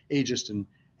and ageist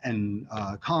and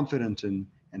confident and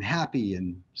happy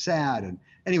and sad, and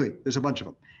anyway, there's a bunch of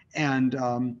them. And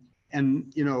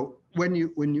when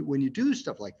you do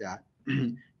stuff like that,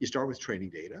 you start with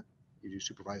training data, you do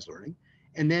supervised learning,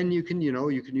 and then you can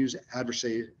use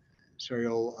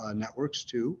adversarial networks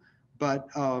too, but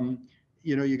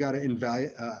you got to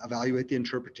evaluate the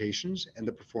interpretations and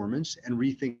the performance and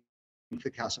rethink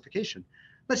the classification.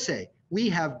 Let's say we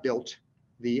have built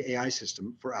the AI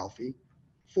system for Alphy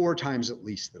 4 times at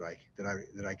least that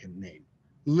I can name,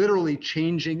 literally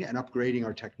changing and upgrading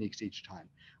our techniques each time.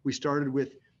 We started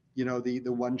with the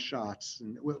one shots,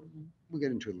 and we'll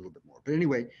get into it a little bit more. But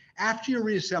anyway, after you're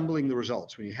reassembling the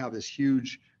results, when you have this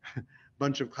huge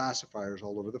bunch of classifiers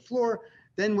all over the floor,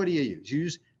 then what do you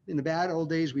use? In the bad old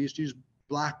days, we used to use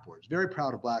blackboards. Very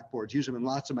proud of blackboards. Use them in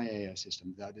lots of my AI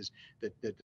systems. That is that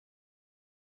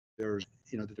there's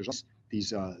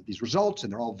these results,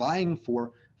 and they're all vying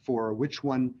for which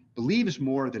one believes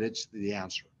more that it's the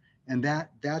answer. And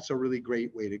that's a really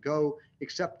great way to go,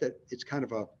 except that it's kind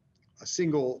of a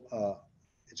single,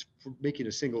 it's making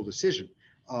a single decision.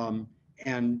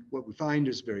 And what we find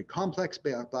is very complex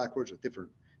blackboards with different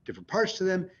parts to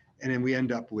them, and then we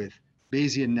end up with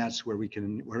Bayesian nets where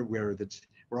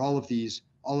all of these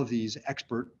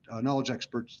knowledge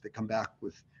experts that come back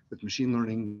with machine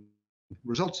learning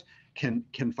results can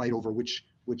fight over which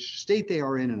state they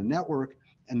are in a network,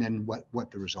 and then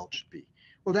what the result should be.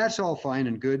 Well, that's all fine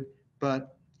and good,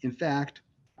 but in fact,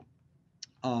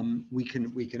 we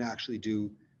can actually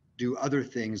do other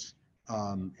things,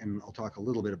 and I'll talk a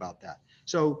little bit about that.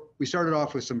 So we started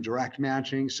off with some direct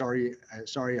matching. Sorry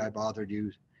I bothered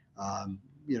you.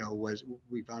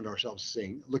 We found ourselves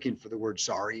looking for the word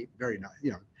sorry. Very nice.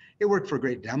 It worked for a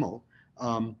great demo.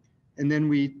 And then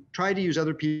we tried to use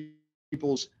other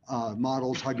people's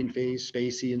models, Hugging Face,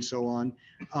 Spacey, and so on.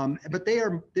 But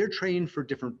they're trained for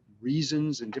different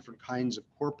reasons and different kinds of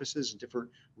corpuses and different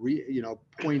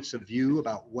points of view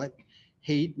about what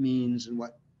hate means and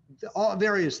what all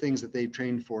various things that they've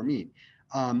trained for mean.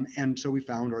 And so we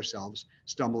found ourselves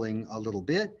stumbling a little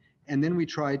bit, and then we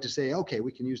tried to say, okay,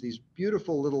 we can use these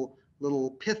beautiful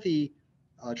little pithy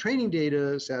training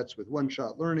data sets with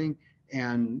one-shot learning,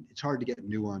 and it's hard to get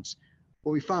nuance.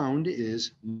 What we found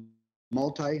is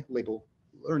multi-label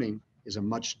learning is a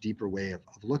much deeper way of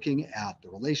looking at the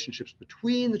relationships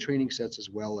between the training sets, as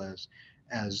well as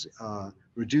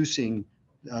reducing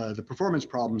the performance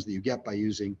problems that you get by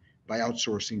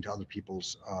outsourcing to other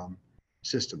people's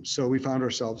systems. So we found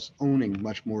ourselves owning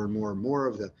much more and more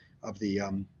of the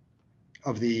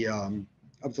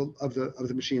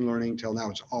machine learning till now.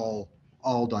 It's all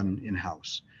done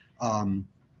in-house.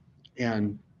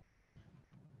 And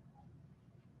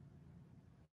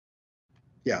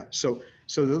yeah, so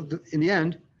in the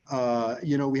end,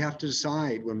 we have to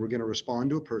decide when we're going to respond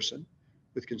to a person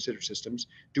with considered systems.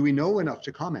 Do we know enough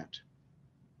to comment?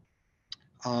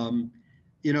 Are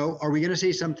we going to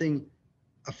say something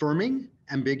affirming,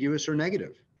 ambiguous, or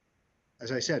negative?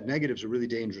 As I said, negative is a really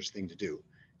dangerous thing to do.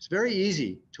 It's very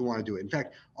easy to want to do it. In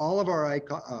fact, all of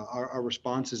our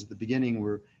responses at the beginning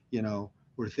were,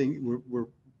 we're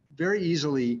very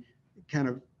easily kind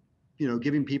of,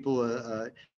 giving people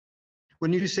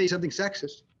when you say something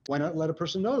sexist, why not let a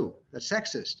person know that's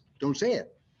sexist? Don't say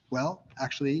it. Well,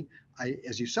 actually,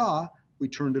 as you saw, we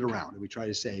turned it around and we try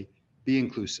to say, be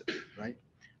inclusive, right?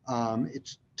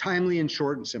 It's timely and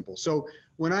short and simple. So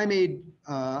when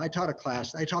I taught a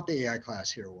class, I taught the AI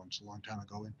class here once a long time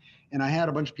ago, and I had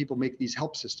a bunch of people make these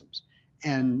help systems,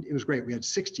 and it was great. We had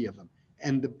 60 of them.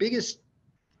 And the biggest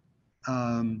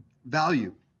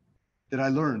value that I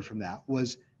learned from that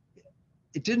was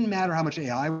it didn't matter how much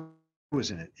AI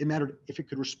was in it. It mattered if it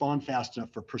could respond fast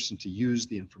enough for a person to use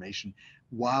the information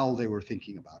while they were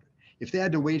thinking about it. If they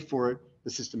had to wait for it, the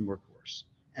system worked worse.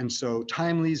 And so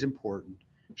timely is important,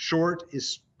 short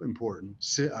is important,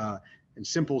 and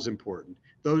simple is important.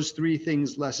 Those three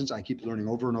things, lessons I keep learning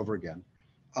over and over again.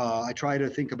 I try to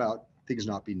think about things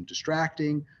not being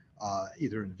distracting,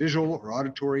 either in visual or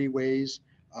auditory ways.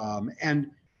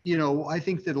 I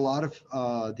think that a lot of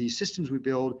the systems we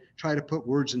build try to put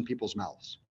words in people's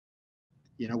mouths.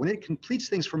 When it completes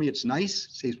things for me, it's nice,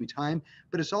 saves me time,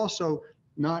 but it's also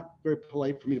not very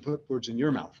polite for me to put words in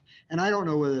your mouth. And I don't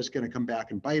know whether it's going to come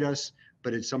back and bite us,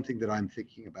 but it's something that I'm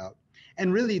thinking about.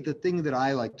 And really the thing that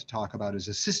I like to talk about is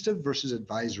assistive versus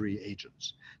advisory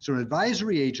agents. So an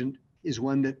advisory agent is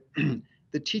one that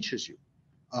that teaches you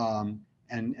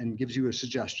and gives you a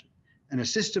suggestion. An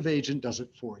assistive agent does it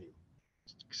for you.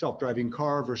 Self-driving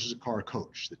car versus a car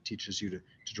coach that teaches you to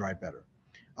drive better.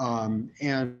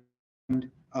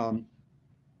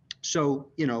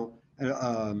 So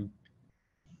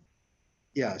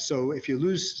if you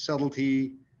lose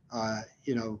subtlety,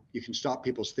 you can stop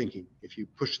people's thinking if you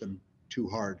push them too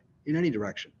hard in any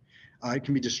direction. It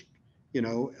can be just,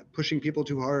 pushing people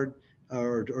too hard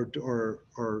or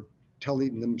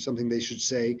telling them something they should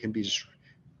say can be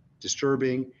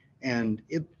disturbing, and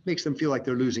it makes them feel like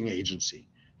they're losing agency.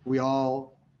 We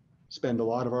all spend a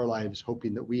lot of our lives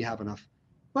hoping that we have enough,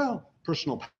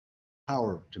 personal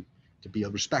power to be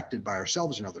respected by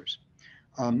ourselves and others.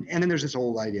 And then there's this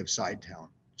whole idea of side tone.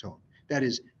 That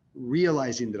is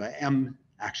realizing that I am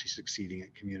actually succeeding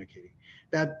at communicating.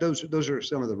 Those are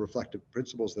some of the reflective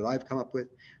principles that I've come up with.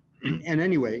 And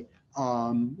anyway,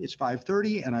 it's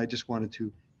 5:30, and I just wanted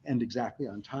to end exactly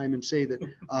on time and say that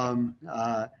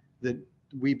that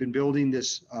we've been building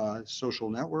this social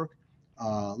network,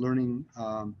 learning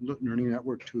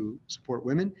network to support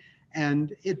women,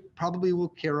 and it probably will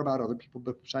care about other people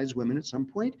besides women at some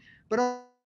point. But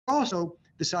also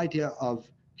this idea of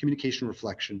communication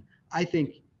reflection, I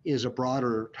think, is a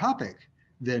broader topic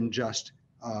than just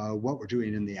what we're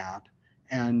doing in the app.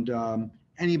 And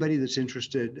anybody that's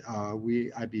interested,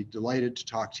 I'd be delighted to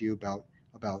talk to you about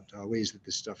ways that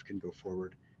this stuff can go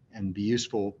forward and be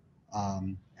useful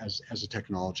as a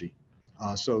technology.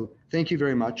 So thank you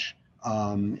very much.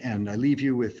 And I leave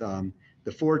you with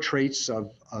the 4 traits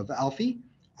of Alphy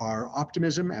are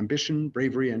optimism, ambition,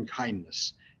 bravery, and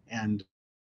kindness. And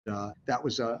that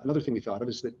was another thing we thought of,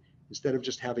 is that instead of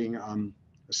just having a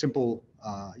simple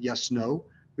yes, no,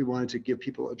 we wanted to give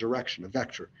people a direction, a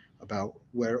vector about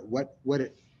what would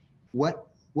it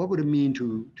mean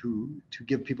to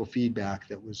give people feedback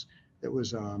that was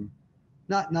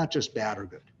not just bad or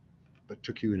good, but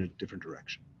took you in a different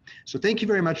direction. So thank you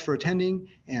very much for attending,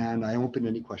 and I open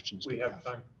any questions. We have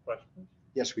time for questions.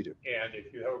 Yes, we do. And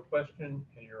if you have a question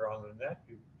and you're on the net,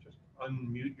 you just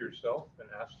unmute yourself and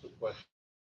ask the question.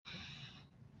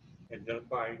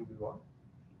 Identify who you are.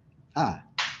 Oh,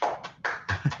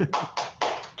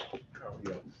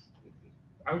 yeah.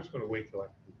 I was going to wait till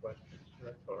after the questions.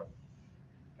 That's all right.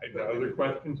 Are there other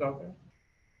questions out there?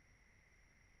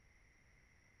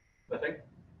 Nothing?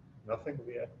 Nothing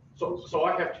yet. So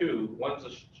I have 2. One's a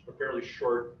fairly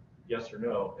short yes or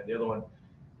no, and the other one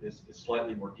is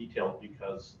slightly more detailed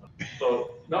because.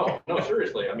 No,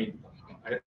 seriously. I mean,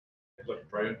 I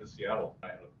driving to Seattle. I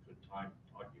had a good time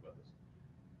talking about this.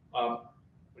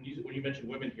 When you mention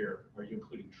women here, are you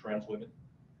including trans women?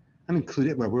 I'm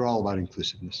included. Well, we're all about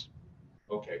inclusiveness.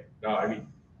 Okay. No, I mean,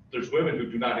 there's women who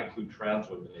do not include trans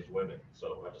women as women.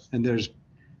 So I just.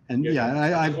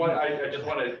 I've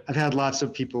had lots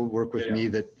of people work with me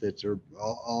that are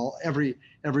all every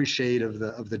shade of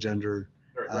the gender.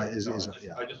 Right. I just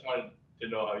wanted to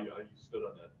know how you stood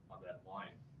on that line.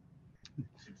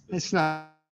 It's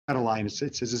not a line. It's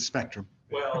a spectrum.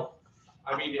 Well,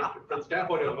 I mean, from the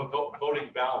standpoint of a voting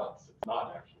balance, it's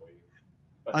not actually.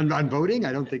 But- On voting,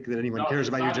 I don't think that anyone No, cares it's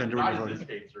about your not- gender when not you're in voting.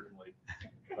 this case, certainly.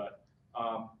 But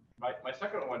my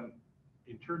second one,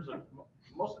 in terms of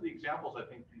most of the examples I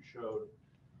think you showed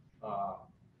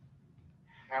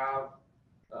have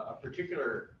a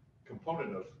particular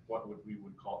component of what we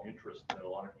would call interest that a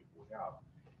lot of people would have.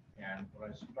 And when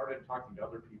I started talking to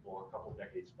other people a couple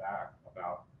decades back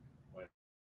about when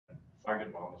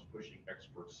Feigenbaum was pushing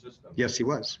expert systems. Yes, he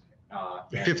was.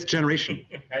 The and- fifth generation.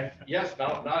 And yes,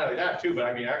 not only that too, but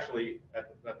I mean, actually, at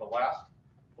the last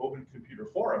Open Computer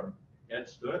Forum, Ed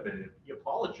stood up and he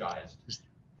apologized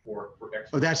for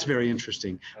expert. Oh, that's very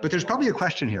interesting. But there's probably a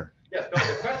question here. Yes, no,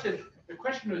 the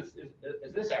question is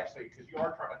this actually, because you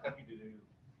are attempting to do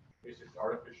basically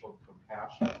artificial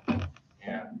compassion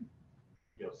and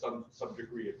some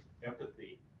degree of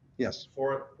empathy. Yes.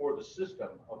 For the system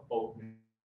of both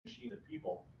machine and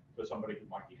people to somebody who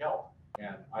might need help.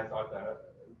 And I thought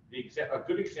that a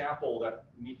good example that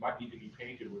might need to be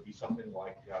painted would be something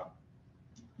like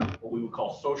what we would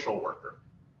call social worker.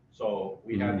 So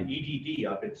we have the EDD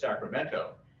up in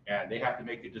Sacramento, and they have to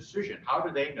make a decision. How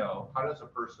do they know? How does a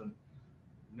person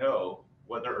know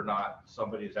whether or not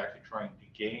somebody is actually trying to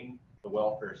gain the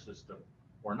welfare system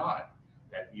or not?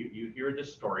 That you hear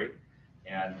this story,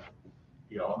 and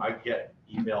I get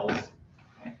emails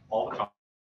all the time.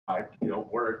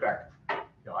 Where in fact,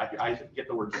 I get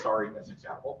the word sorry as an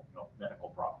example. Medical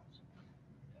problems,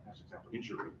 as an example,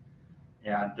 injury,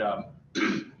 and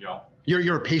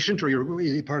You're a patient, or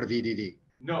you're part of EDD?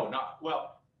 No, not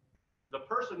well. The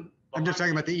person. I'm just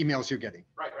talking about the emails you're getting.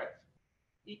 Right.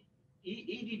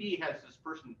 EDD has this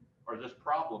person or this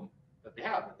problem that they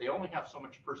have, that they only have so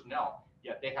much personnel,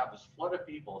 yet they have this flood of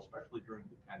people, especially during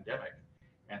the pandemic,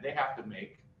 and they have to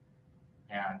make,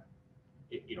 and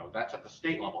that's at the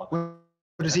state level.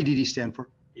 What does EDD stand for?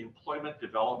 Employment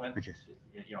development. Okay.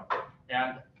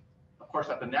 And of course,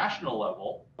 at the national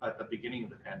level, at the beginning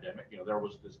of the pandemic, there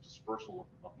was this dispersal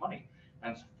of money,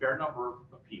 and a fair number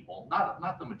of people,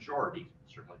 not the majority,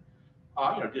 certainly,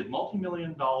 did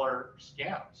multi-million-dollar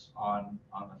scams on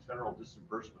the federal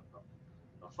disbursement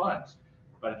of funds.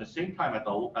 But at the same time, at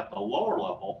the lower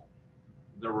level,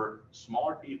 there were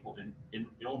smaller people in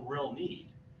real need,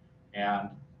 and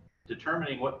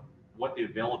determining what the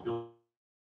availability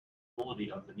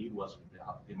of the need was,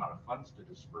 the amount of funds to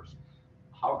disperse.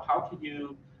 How can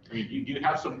you? I mean, do you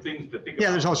have some things to think about?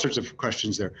 Yeah, there's all sorts of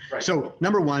questions there. Right. So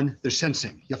number one, there's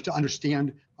sensing. You have to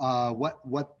understand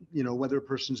whether a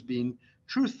person's being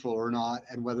truthful or not,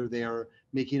 and whether they are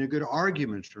making a good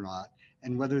argument or not,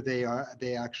 and whether their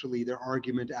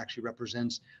argument actually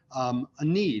represents a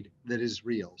need that is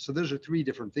real. So those are three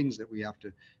different things that we have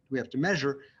to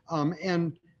measure.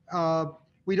 And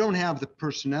we don't have the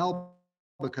personnel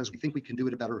because we think we can do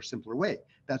it a better, simpler way.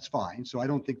 That's fine. So I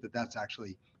don't think that's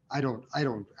actually. I don't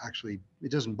actually,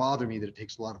 it doesn't bother me that it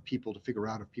takes a lot of people to figure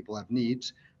out if people have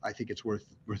needs. I think it's worth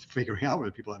figuring out whether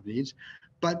people have needs.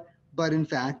 But in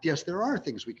fact, yes, there are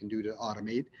things we can do to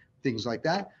automate things like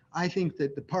that. I think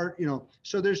that the part,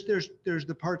 so there's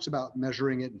the parts about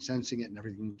measuring it and sensing it and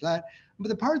everything like that. But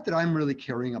the part that I'm really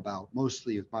caring about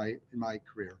mostly in my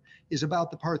career is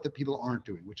about the part that people aren't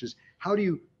doing, which is how do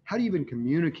you even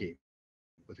communicate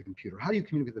with a computer? How do you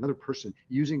communicate with another person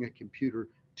using a computer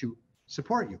to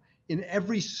support you? In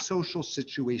every social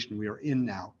situation we are in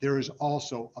now, there is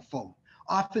also a phone.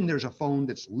 Often there's a phone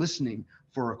that's listening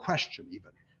for a question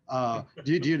even.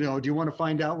 Do you want to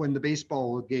find out when the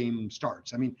baseball game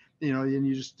starts? I mean, and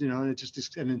you just, it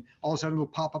just, and then all of a sudden it'll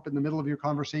pop up in the middle of your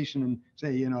conversation and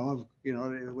say,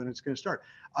 when it's going to start.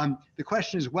 The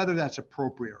question is whether that's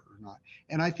appropriate or not.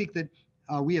 And I think that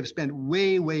we have spent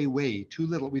way too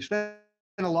little. We've spent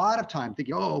a lot of time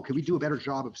thinking, can we do a better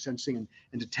job of sensing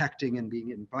and detecting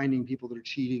and finding people that are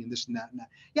cheating and this and that and that.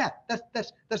 Yeah,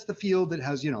 that's the field that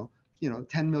has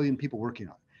 10 million people working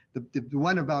on it. The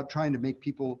one about trying to make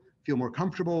people feel more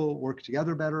comfortable, work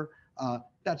together better,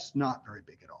 that's not very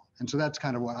big at all. And so that's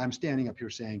kind of what I'm standing up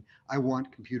here saying. I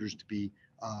want computers to be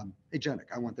agentic.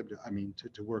 I want them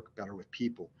to work better with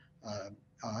people.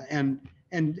 And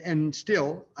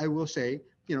still, I will say,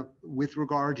 with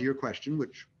regard to your question,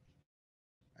 which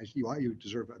you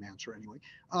deserve an answer anyway.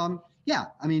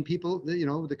 People,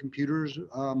 the computers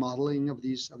modeling of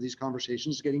these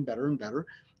conversations is getting better and better,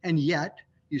 and yet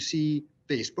you see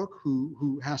Facebook,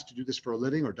 who has to do this for a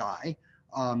living or die,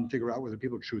 figure out whether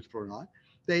people are truthful or not.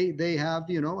 They have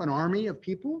an army of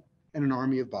people and an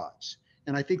army of bots,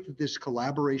 and I think that this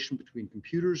collaboration between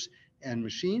computers and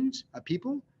machines,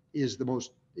 people, is the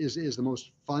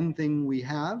most fun thing we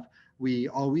have. We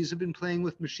always have been playing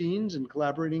with machines and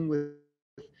collaborating with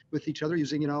with each other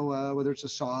using, whether it's a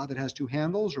saw that has two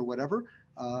handles or whatever.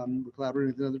 We're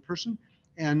collaborating with another person,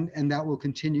 and that will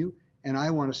continue. And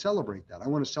I want to celebrate that. I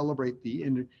want to celebrate the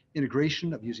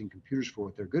integration of using computers for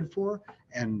what they're good for,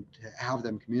 and to have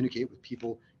them communicate with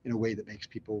people in a way that makes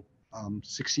people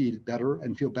succeed better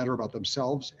and feel better about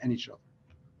themselves and each other.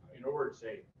 In other words,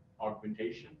 say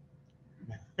augmentation.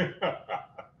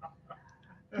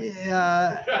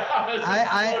 Yeah,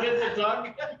 What is it, Doug?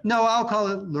 no, I'll call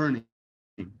it learning.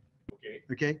 Okay.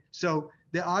 Okay, so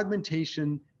the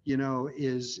augmentation,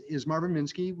 is Marvin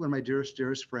Minsky, one of my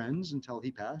dearest friends until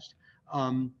he passed.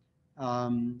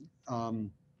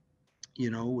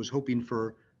 Was hoping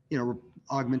for,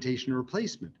 augmentation or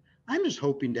replacement. I'm just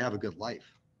hoping to have a good life.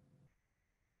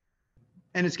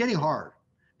 And it's getting hard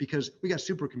because we got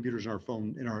supercomputers in our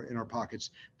phone, in our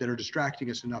pockets, that are distracting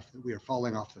us enough that we are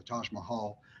falling off the Taj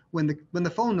Mahal when the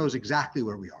phone knows exactly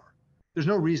where we are. There's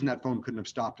no reason that phone couldn't have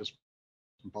stopped us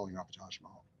from falling off the Taj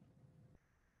Mahal.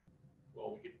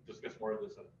 Well, we could discuss more of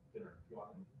this at dinner if you want.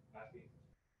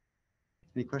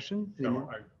 Any question? No,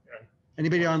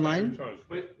 Anybody online?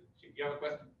 Wait, you have a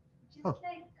question? Just Oh.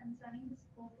 like concerning the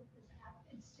scope of this app,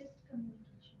 it's just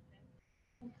communication, right?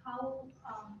 Like how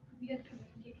we are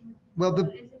communicating with people, Well, or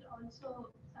is it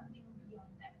also something beyond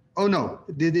that? Oh, no,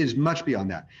 it is much beyond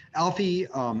that. Alfie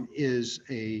is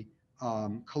a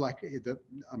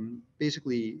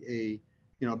basically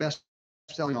a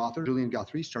best-selling author. Julian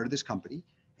Guthrie started this company,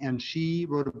 and she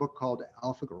wrote a book called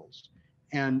Alpha Girls,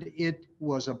 and it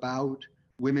was about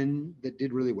women that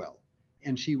did really well.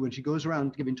 And when she goes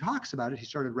around giving talks about it, she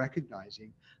started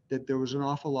recognizing that there was an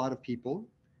awful lot of people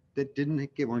that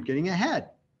weren't getting ahead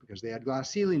because they had glass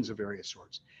ceilings of various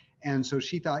sorts. And so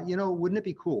she thought, wouldn't it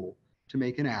be cool to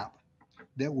make an app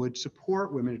that would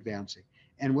support women advancing?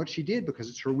 And what she did, because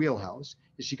it's her wheelhouse,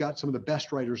 is she got some of the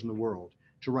best writers in the world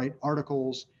to write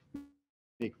articles,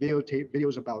 make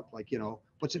videos about,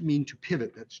 what's it mean to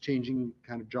pivot? That's changing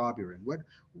kind of job you're in. What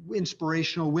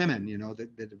inspirational women, that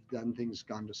have done things,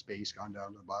 gone to space, gone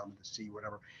down to the bottom of the sea,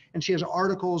 whatever. And she has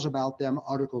articles about them,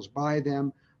 articles by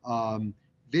them,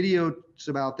 videos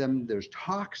about them. There's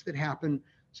talks that happen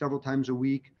several times a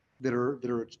week that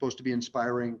are supposed to be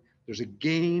inspiring. There's a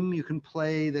game you can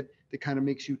play that kind of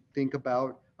makes you think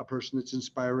about a person that's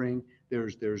inspiring.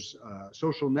 There's a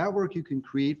social network you can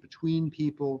create between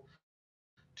people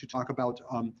to talk about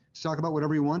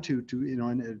whatever you want to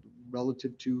and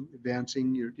relative to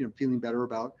advancing your, feeling better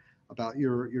about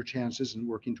your chances and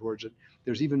working towards it.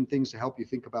 There's even things to help you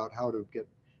think about how to get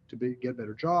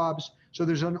better jobs. So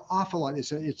there's an awful lot.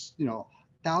 It's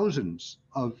thousands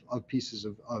of pieces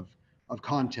of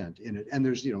content in it, and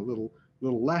there's little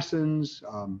lessons.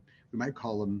 We might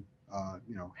call them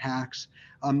hacks.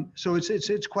 So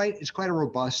it's quite a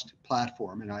robust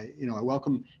platform, and I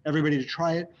welcome everybody to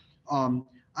try it.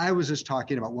 I was just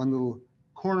talking about one little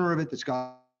corner of it that's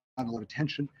got a lot of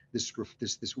attention. This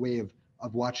way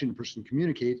of watching a person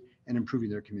communicate and improving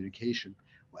their communication.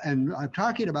 And I'm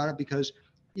talking about it because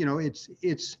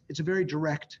it's a very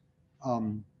direct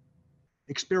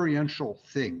experiential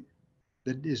thing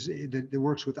that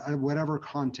works with whatever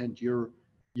content you're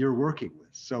working with.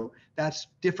 So that's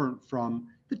different from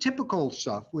the typical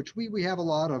stuff, which we have a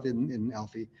lot of in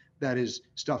Alfie. That is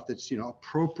stuff that's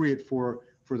appropriate for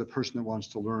the person that wants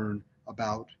to learn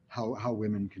about how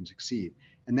women can succeed.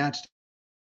 And that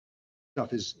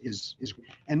stuff is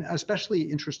and especially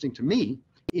interesting to me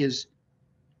is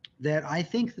that I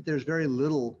think that there's very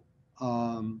little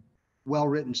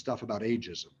well-written stuff about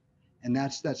ageism. And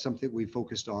that's something we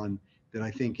focused on that I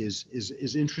think is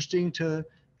interesting to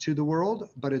the world,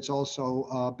 but it's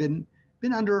also been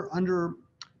under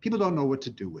people don't know what to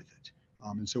do with it.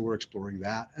 And so we're exploring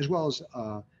that, as well as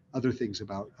other things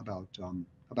about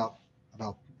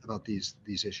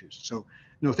these issues. So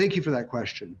no, thank you for that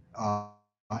question.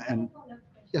 And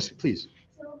yes, please.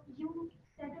 So you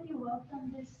said that you worked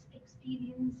on this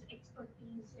expertise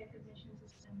recognition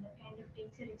system that kind of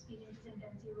takes your experiences and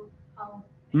tells you how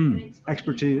your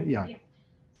Expertise, yeah.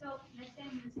 So let's say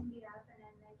I'm using the app and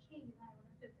I'm like, hey, I want to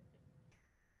pivot.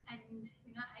 And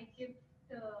I give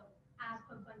the app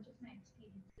a bunch of my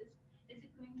experiences. Is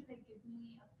it going to give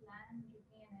me a plan, give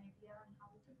me an idea on how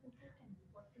to pivot and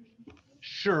what to do?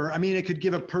 Sure. I mean, it could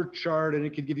give a PERT chart, and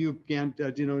it could give you and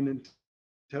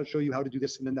to show you how to do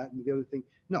this and then that and the other thing.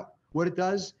 No, what it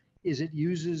does is it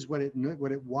uses what it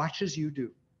watches you do.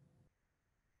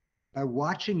 By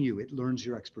watching you, it learns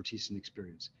your expertise and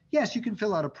experience. Yes, you can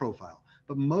fill out a profile,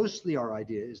 but mostly our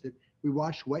idea is that we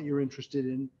watch what you're interested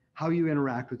in, how you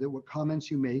interact with it, what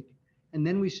comments you make, and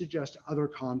then we suggest other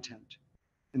content.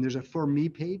 And there's a For Me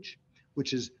page,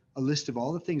 which is a list of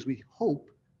all the things we hope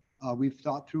we've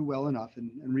thought through well enough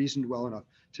and reasoned well enough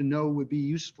to know would be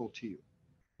useful to you.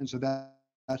 And so that's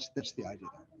the idea.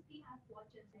 How does the app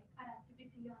watches like our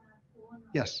activity on our phone?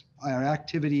 Or- Yes, our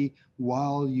activity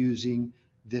while using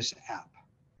this app.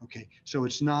 Okay, so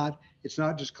it's not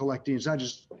just collecting, it's not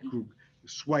just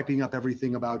swiping up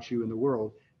everything about you in the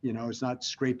world. You know, it's not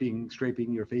scraping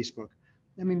your Facebook.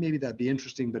 I mean, maybe that'd be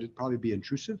interesting, but it'd probably be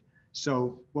intrusive.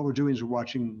 So what we're doing is we're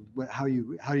watching how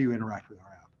you interact with our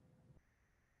app.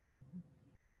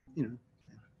 You know,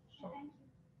 Thank you.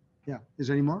 yeah. Is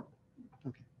there any more?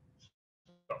 Okay.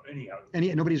 So anyhow,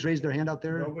 Nobody's raised their hand out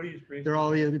there? nobody's raised. They're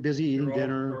all busy eating they're all-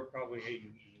 dinner. They're probably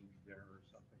eating dinner or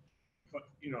something. But,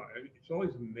 you know, it's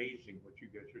always amazing what you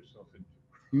get yourself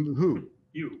into. Who?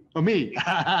 You. Oh, me.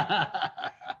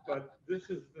 But this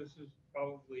is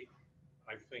probably,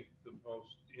 I think, the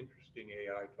most interesting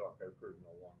AI talk I've heard in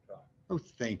a long time. Oh,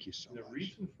 thank you so And the much.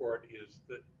 reason for it is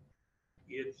that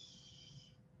it's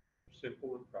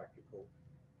simple and practical,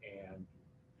 and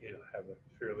it'll have a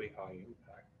fairly high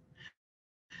impact.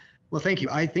 Well, thank you.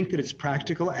 I think that it's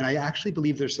practical, and I actually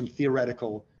believe there's some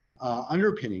theoretical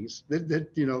underpinnings that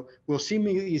you know will seem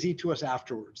easy to us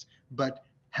afterwards, but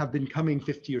have been coming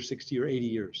 50 or 60 or 80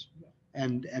 years.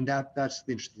 And that's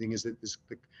the interesting thing, is that the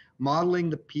modeling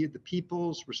the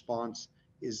people's response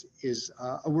is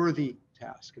a worthy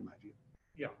task in my view.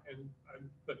 Yeah,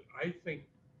 but I think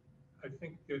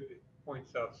it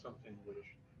points out something which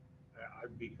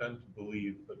I've begun to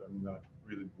believe, but I'm not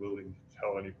really willing to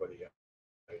tell anybody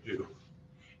I do.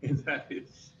 And that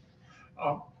is,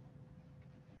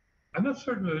 I'm not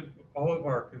certain that all of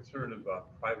our concern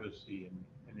about privacy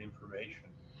and information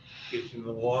is in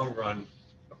the long run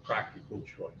a practical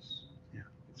choice. Yeah.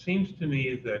 It seems to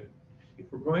me that if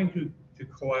we're going to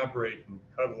collaborate and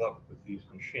cuddle up with these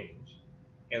machines,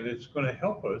 and it's going to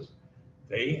help us,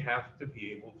 they have to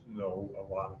be able to know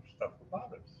a lot of stuff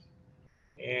about us.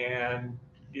 And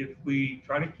if we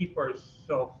try to keep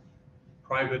ourselves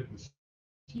private and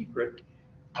secret,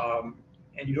 and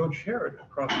you don't share it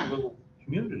across the little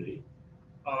community,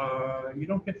 you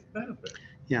don't get the benefit.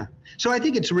 Yeah. So I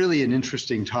think it's really an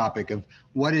interesting topic of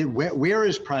where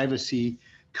is privacy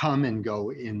come and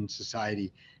go in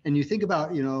society. And you think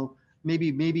about, you know, maybe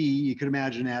you could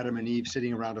imagine Adam and Eve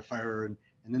sitting around a fire and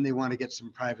then they want to get some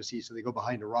privacy. So they go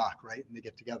behind a rock, right? And they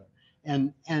get together.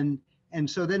 And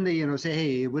so then they, you know, say,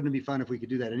 hey, wouldn't it be fun if we could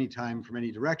do that anytime from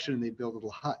any direction? And they build a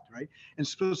little hut, right? And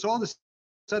so all of a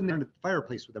sudden they're in the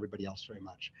fireplace with everybody else very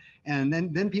much. And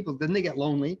then they get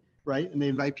lonely, right? And they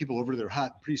invite people over to their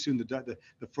hut. Pretty soon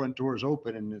the front door is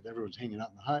open and everyone's hanging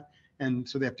out in the hut. And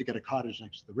so they have to get a cottage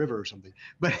next to the river or something.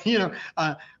 But you know,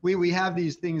 we have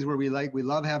these things where we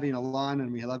love having a lawn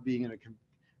and we love being in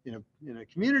a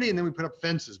community, and then we put up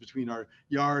fences between our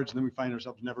yards, and then we find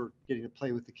ourselves never getting to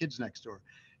play with the kids next door.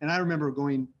 And I remember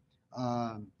going,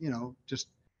 you know, just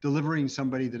delivering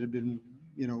somebody that had been,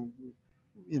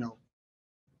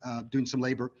 doing some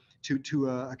labor to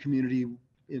a community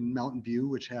in Mountain View,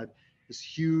 which had this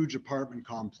huge apartment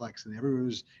complex, and everyone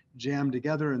was jammed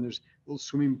together, and there's a little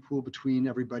swimming pool between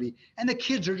everybody, and the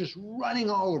kids are just running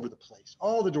all over the place.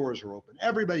 All the doors are open.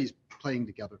 Everybody's playing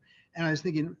together. And I was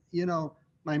thinking, you know,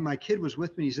 my kid was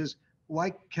with me. He says,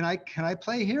 "Why can I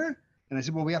play here?" And I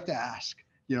said, "Well, we have to ask,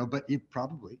 you know, but it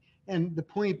probably." And the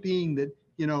point being that,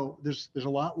 you know, there's a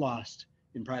lot lost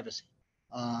in privacy,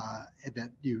 and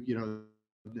that you know,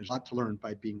 there's a lot to learn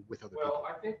by being with other people. Well,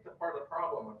 I think that part of the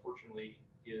problem, unfortunately,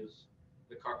 is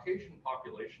the Caucasian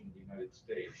population in the United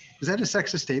States. Is that a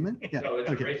sexist statement? Yeah. No, it's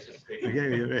Okay. a racist statement.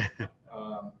 Okay.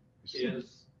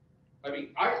 I mean,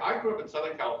 I grew up in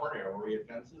Southern California where we had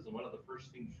fences, and one of the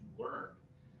first things you learned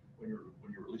when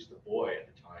you're at least a boy at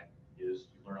the time is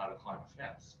you learn how to climb a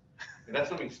fence. And that's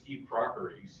something Steve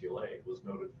Crocker at UCLA was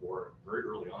noted for very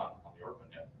early on the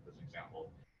ARPANET, as an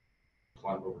example.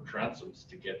 Climbed over transoms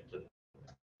to get to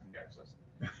access.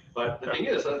 But the thing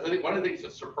is, I think one of the things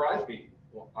that surprised me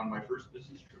on my first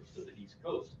business trips to the East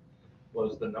Coast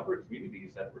was the number of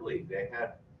communities that really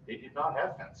they did not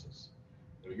have fences.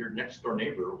 You know, your next door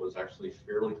neighbor was actually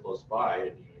fairly close by,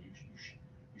 and you know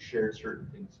you shared certain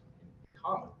things in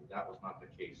common. But that was not the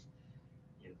case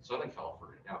in Southern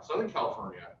California. Now, Southern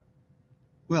California.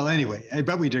 Well, anyway,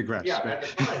 but we digress. Yeah, at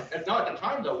the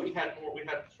time though, we had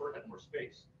more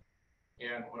space.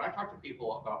 And when I talk to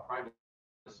people about privacy,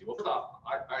 well, first off,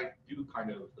 I do kind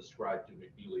of ascribe to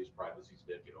McNeely's privacy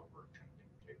stick it over,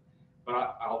 okay? But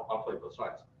I'll play both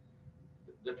sides.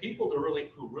 The people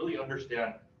who really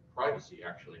understand privacy,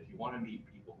 actually, if you want to meet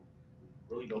people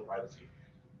who really know privacy,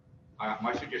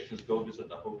 my suggestion is go visit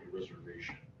the Hopi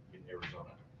Reservation in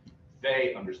Arizona.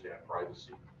 They understand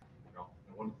privacy, you know.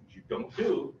 And one of the things you don't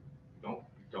do,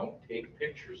 you don't take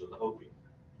pictures of the Hopi.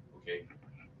 Okay,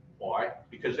 why?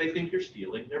 Because they think you're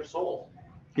stealing their soul.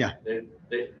 Yeah.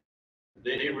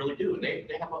 They really do. And they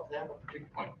have a particular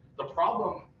point. The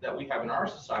problem that we have in our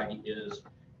society is,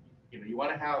 you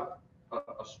want to have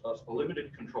a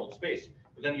limited controlled space,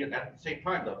 but then at the same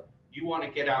time, though, you want to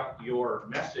get out your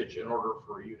message in order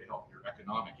for you to help your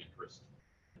economic interest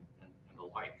and the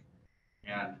like.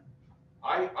 And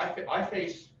I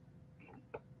face,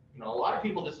 a lot of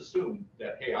people just assume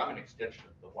that, hey, I'm an extension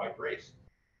of the white race.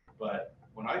 But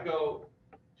when I go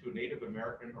to a Native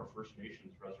American or First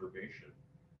Nations reservation,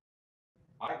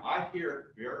 I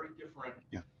hear very different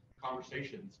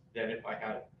conversations than if I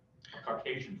had a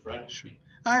Caucasian friend.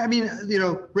 I mean,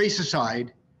 race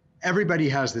aside, everybody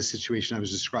has this situation I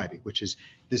was describing, which is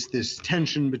this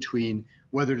tension between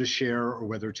whether to share or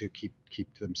whether to keep to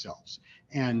themselves.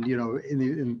 And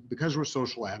because we're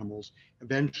social animals,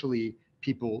 eventually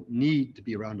people need to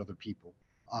be around other people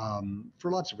for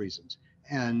lots of reasons.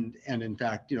 And in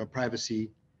fact,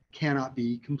 privacy cannot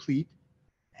be complete,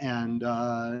 and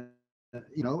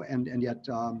and yet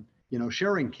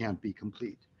sharing can't be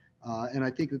complete. And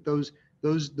I think that those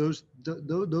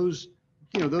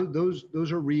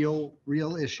are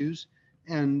real issues.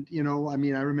 And I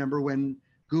mean, I remember when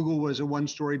Google was a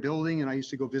one-story building, and I used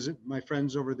to go visit my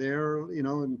friends over there,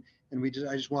 and I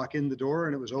just walk in the door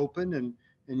and it was open, and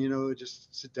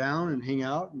just sit down and hang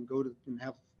out and go to and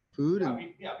have food. And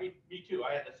me too.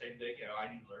 I had the same thing. I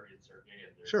knew Larry and Sergey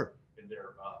in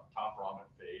their top ramen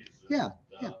phase.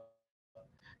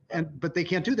 But they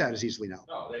can't do that as easily now.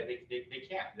 No, they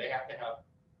can't. They have to have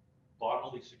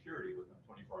bodily security with them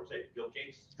 24 hours a day. Bill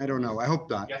Gates. I don't know. I hope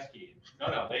not. Guest key.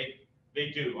 No, they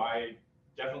do. I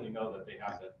definitely know that they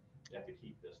have to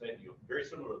keep this. Very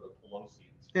similar to the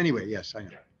Pelosians. Anyway, yes, I know.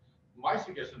 Yeah. My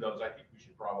suggestion, though, is I think we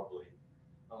should probably,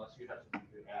 unless you have something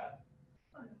to add.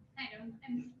 Oh, no, I don't.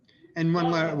 And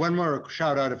one more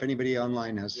shout out if anybody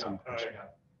online has some.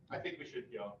 I think we should,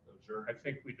 observe. I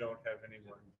think we don't have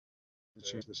anyone. Let's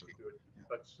change this.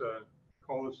 Let's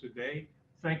call this a day.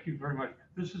 Thank you very much.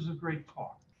 This is a great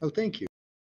talk. Oh, thank you.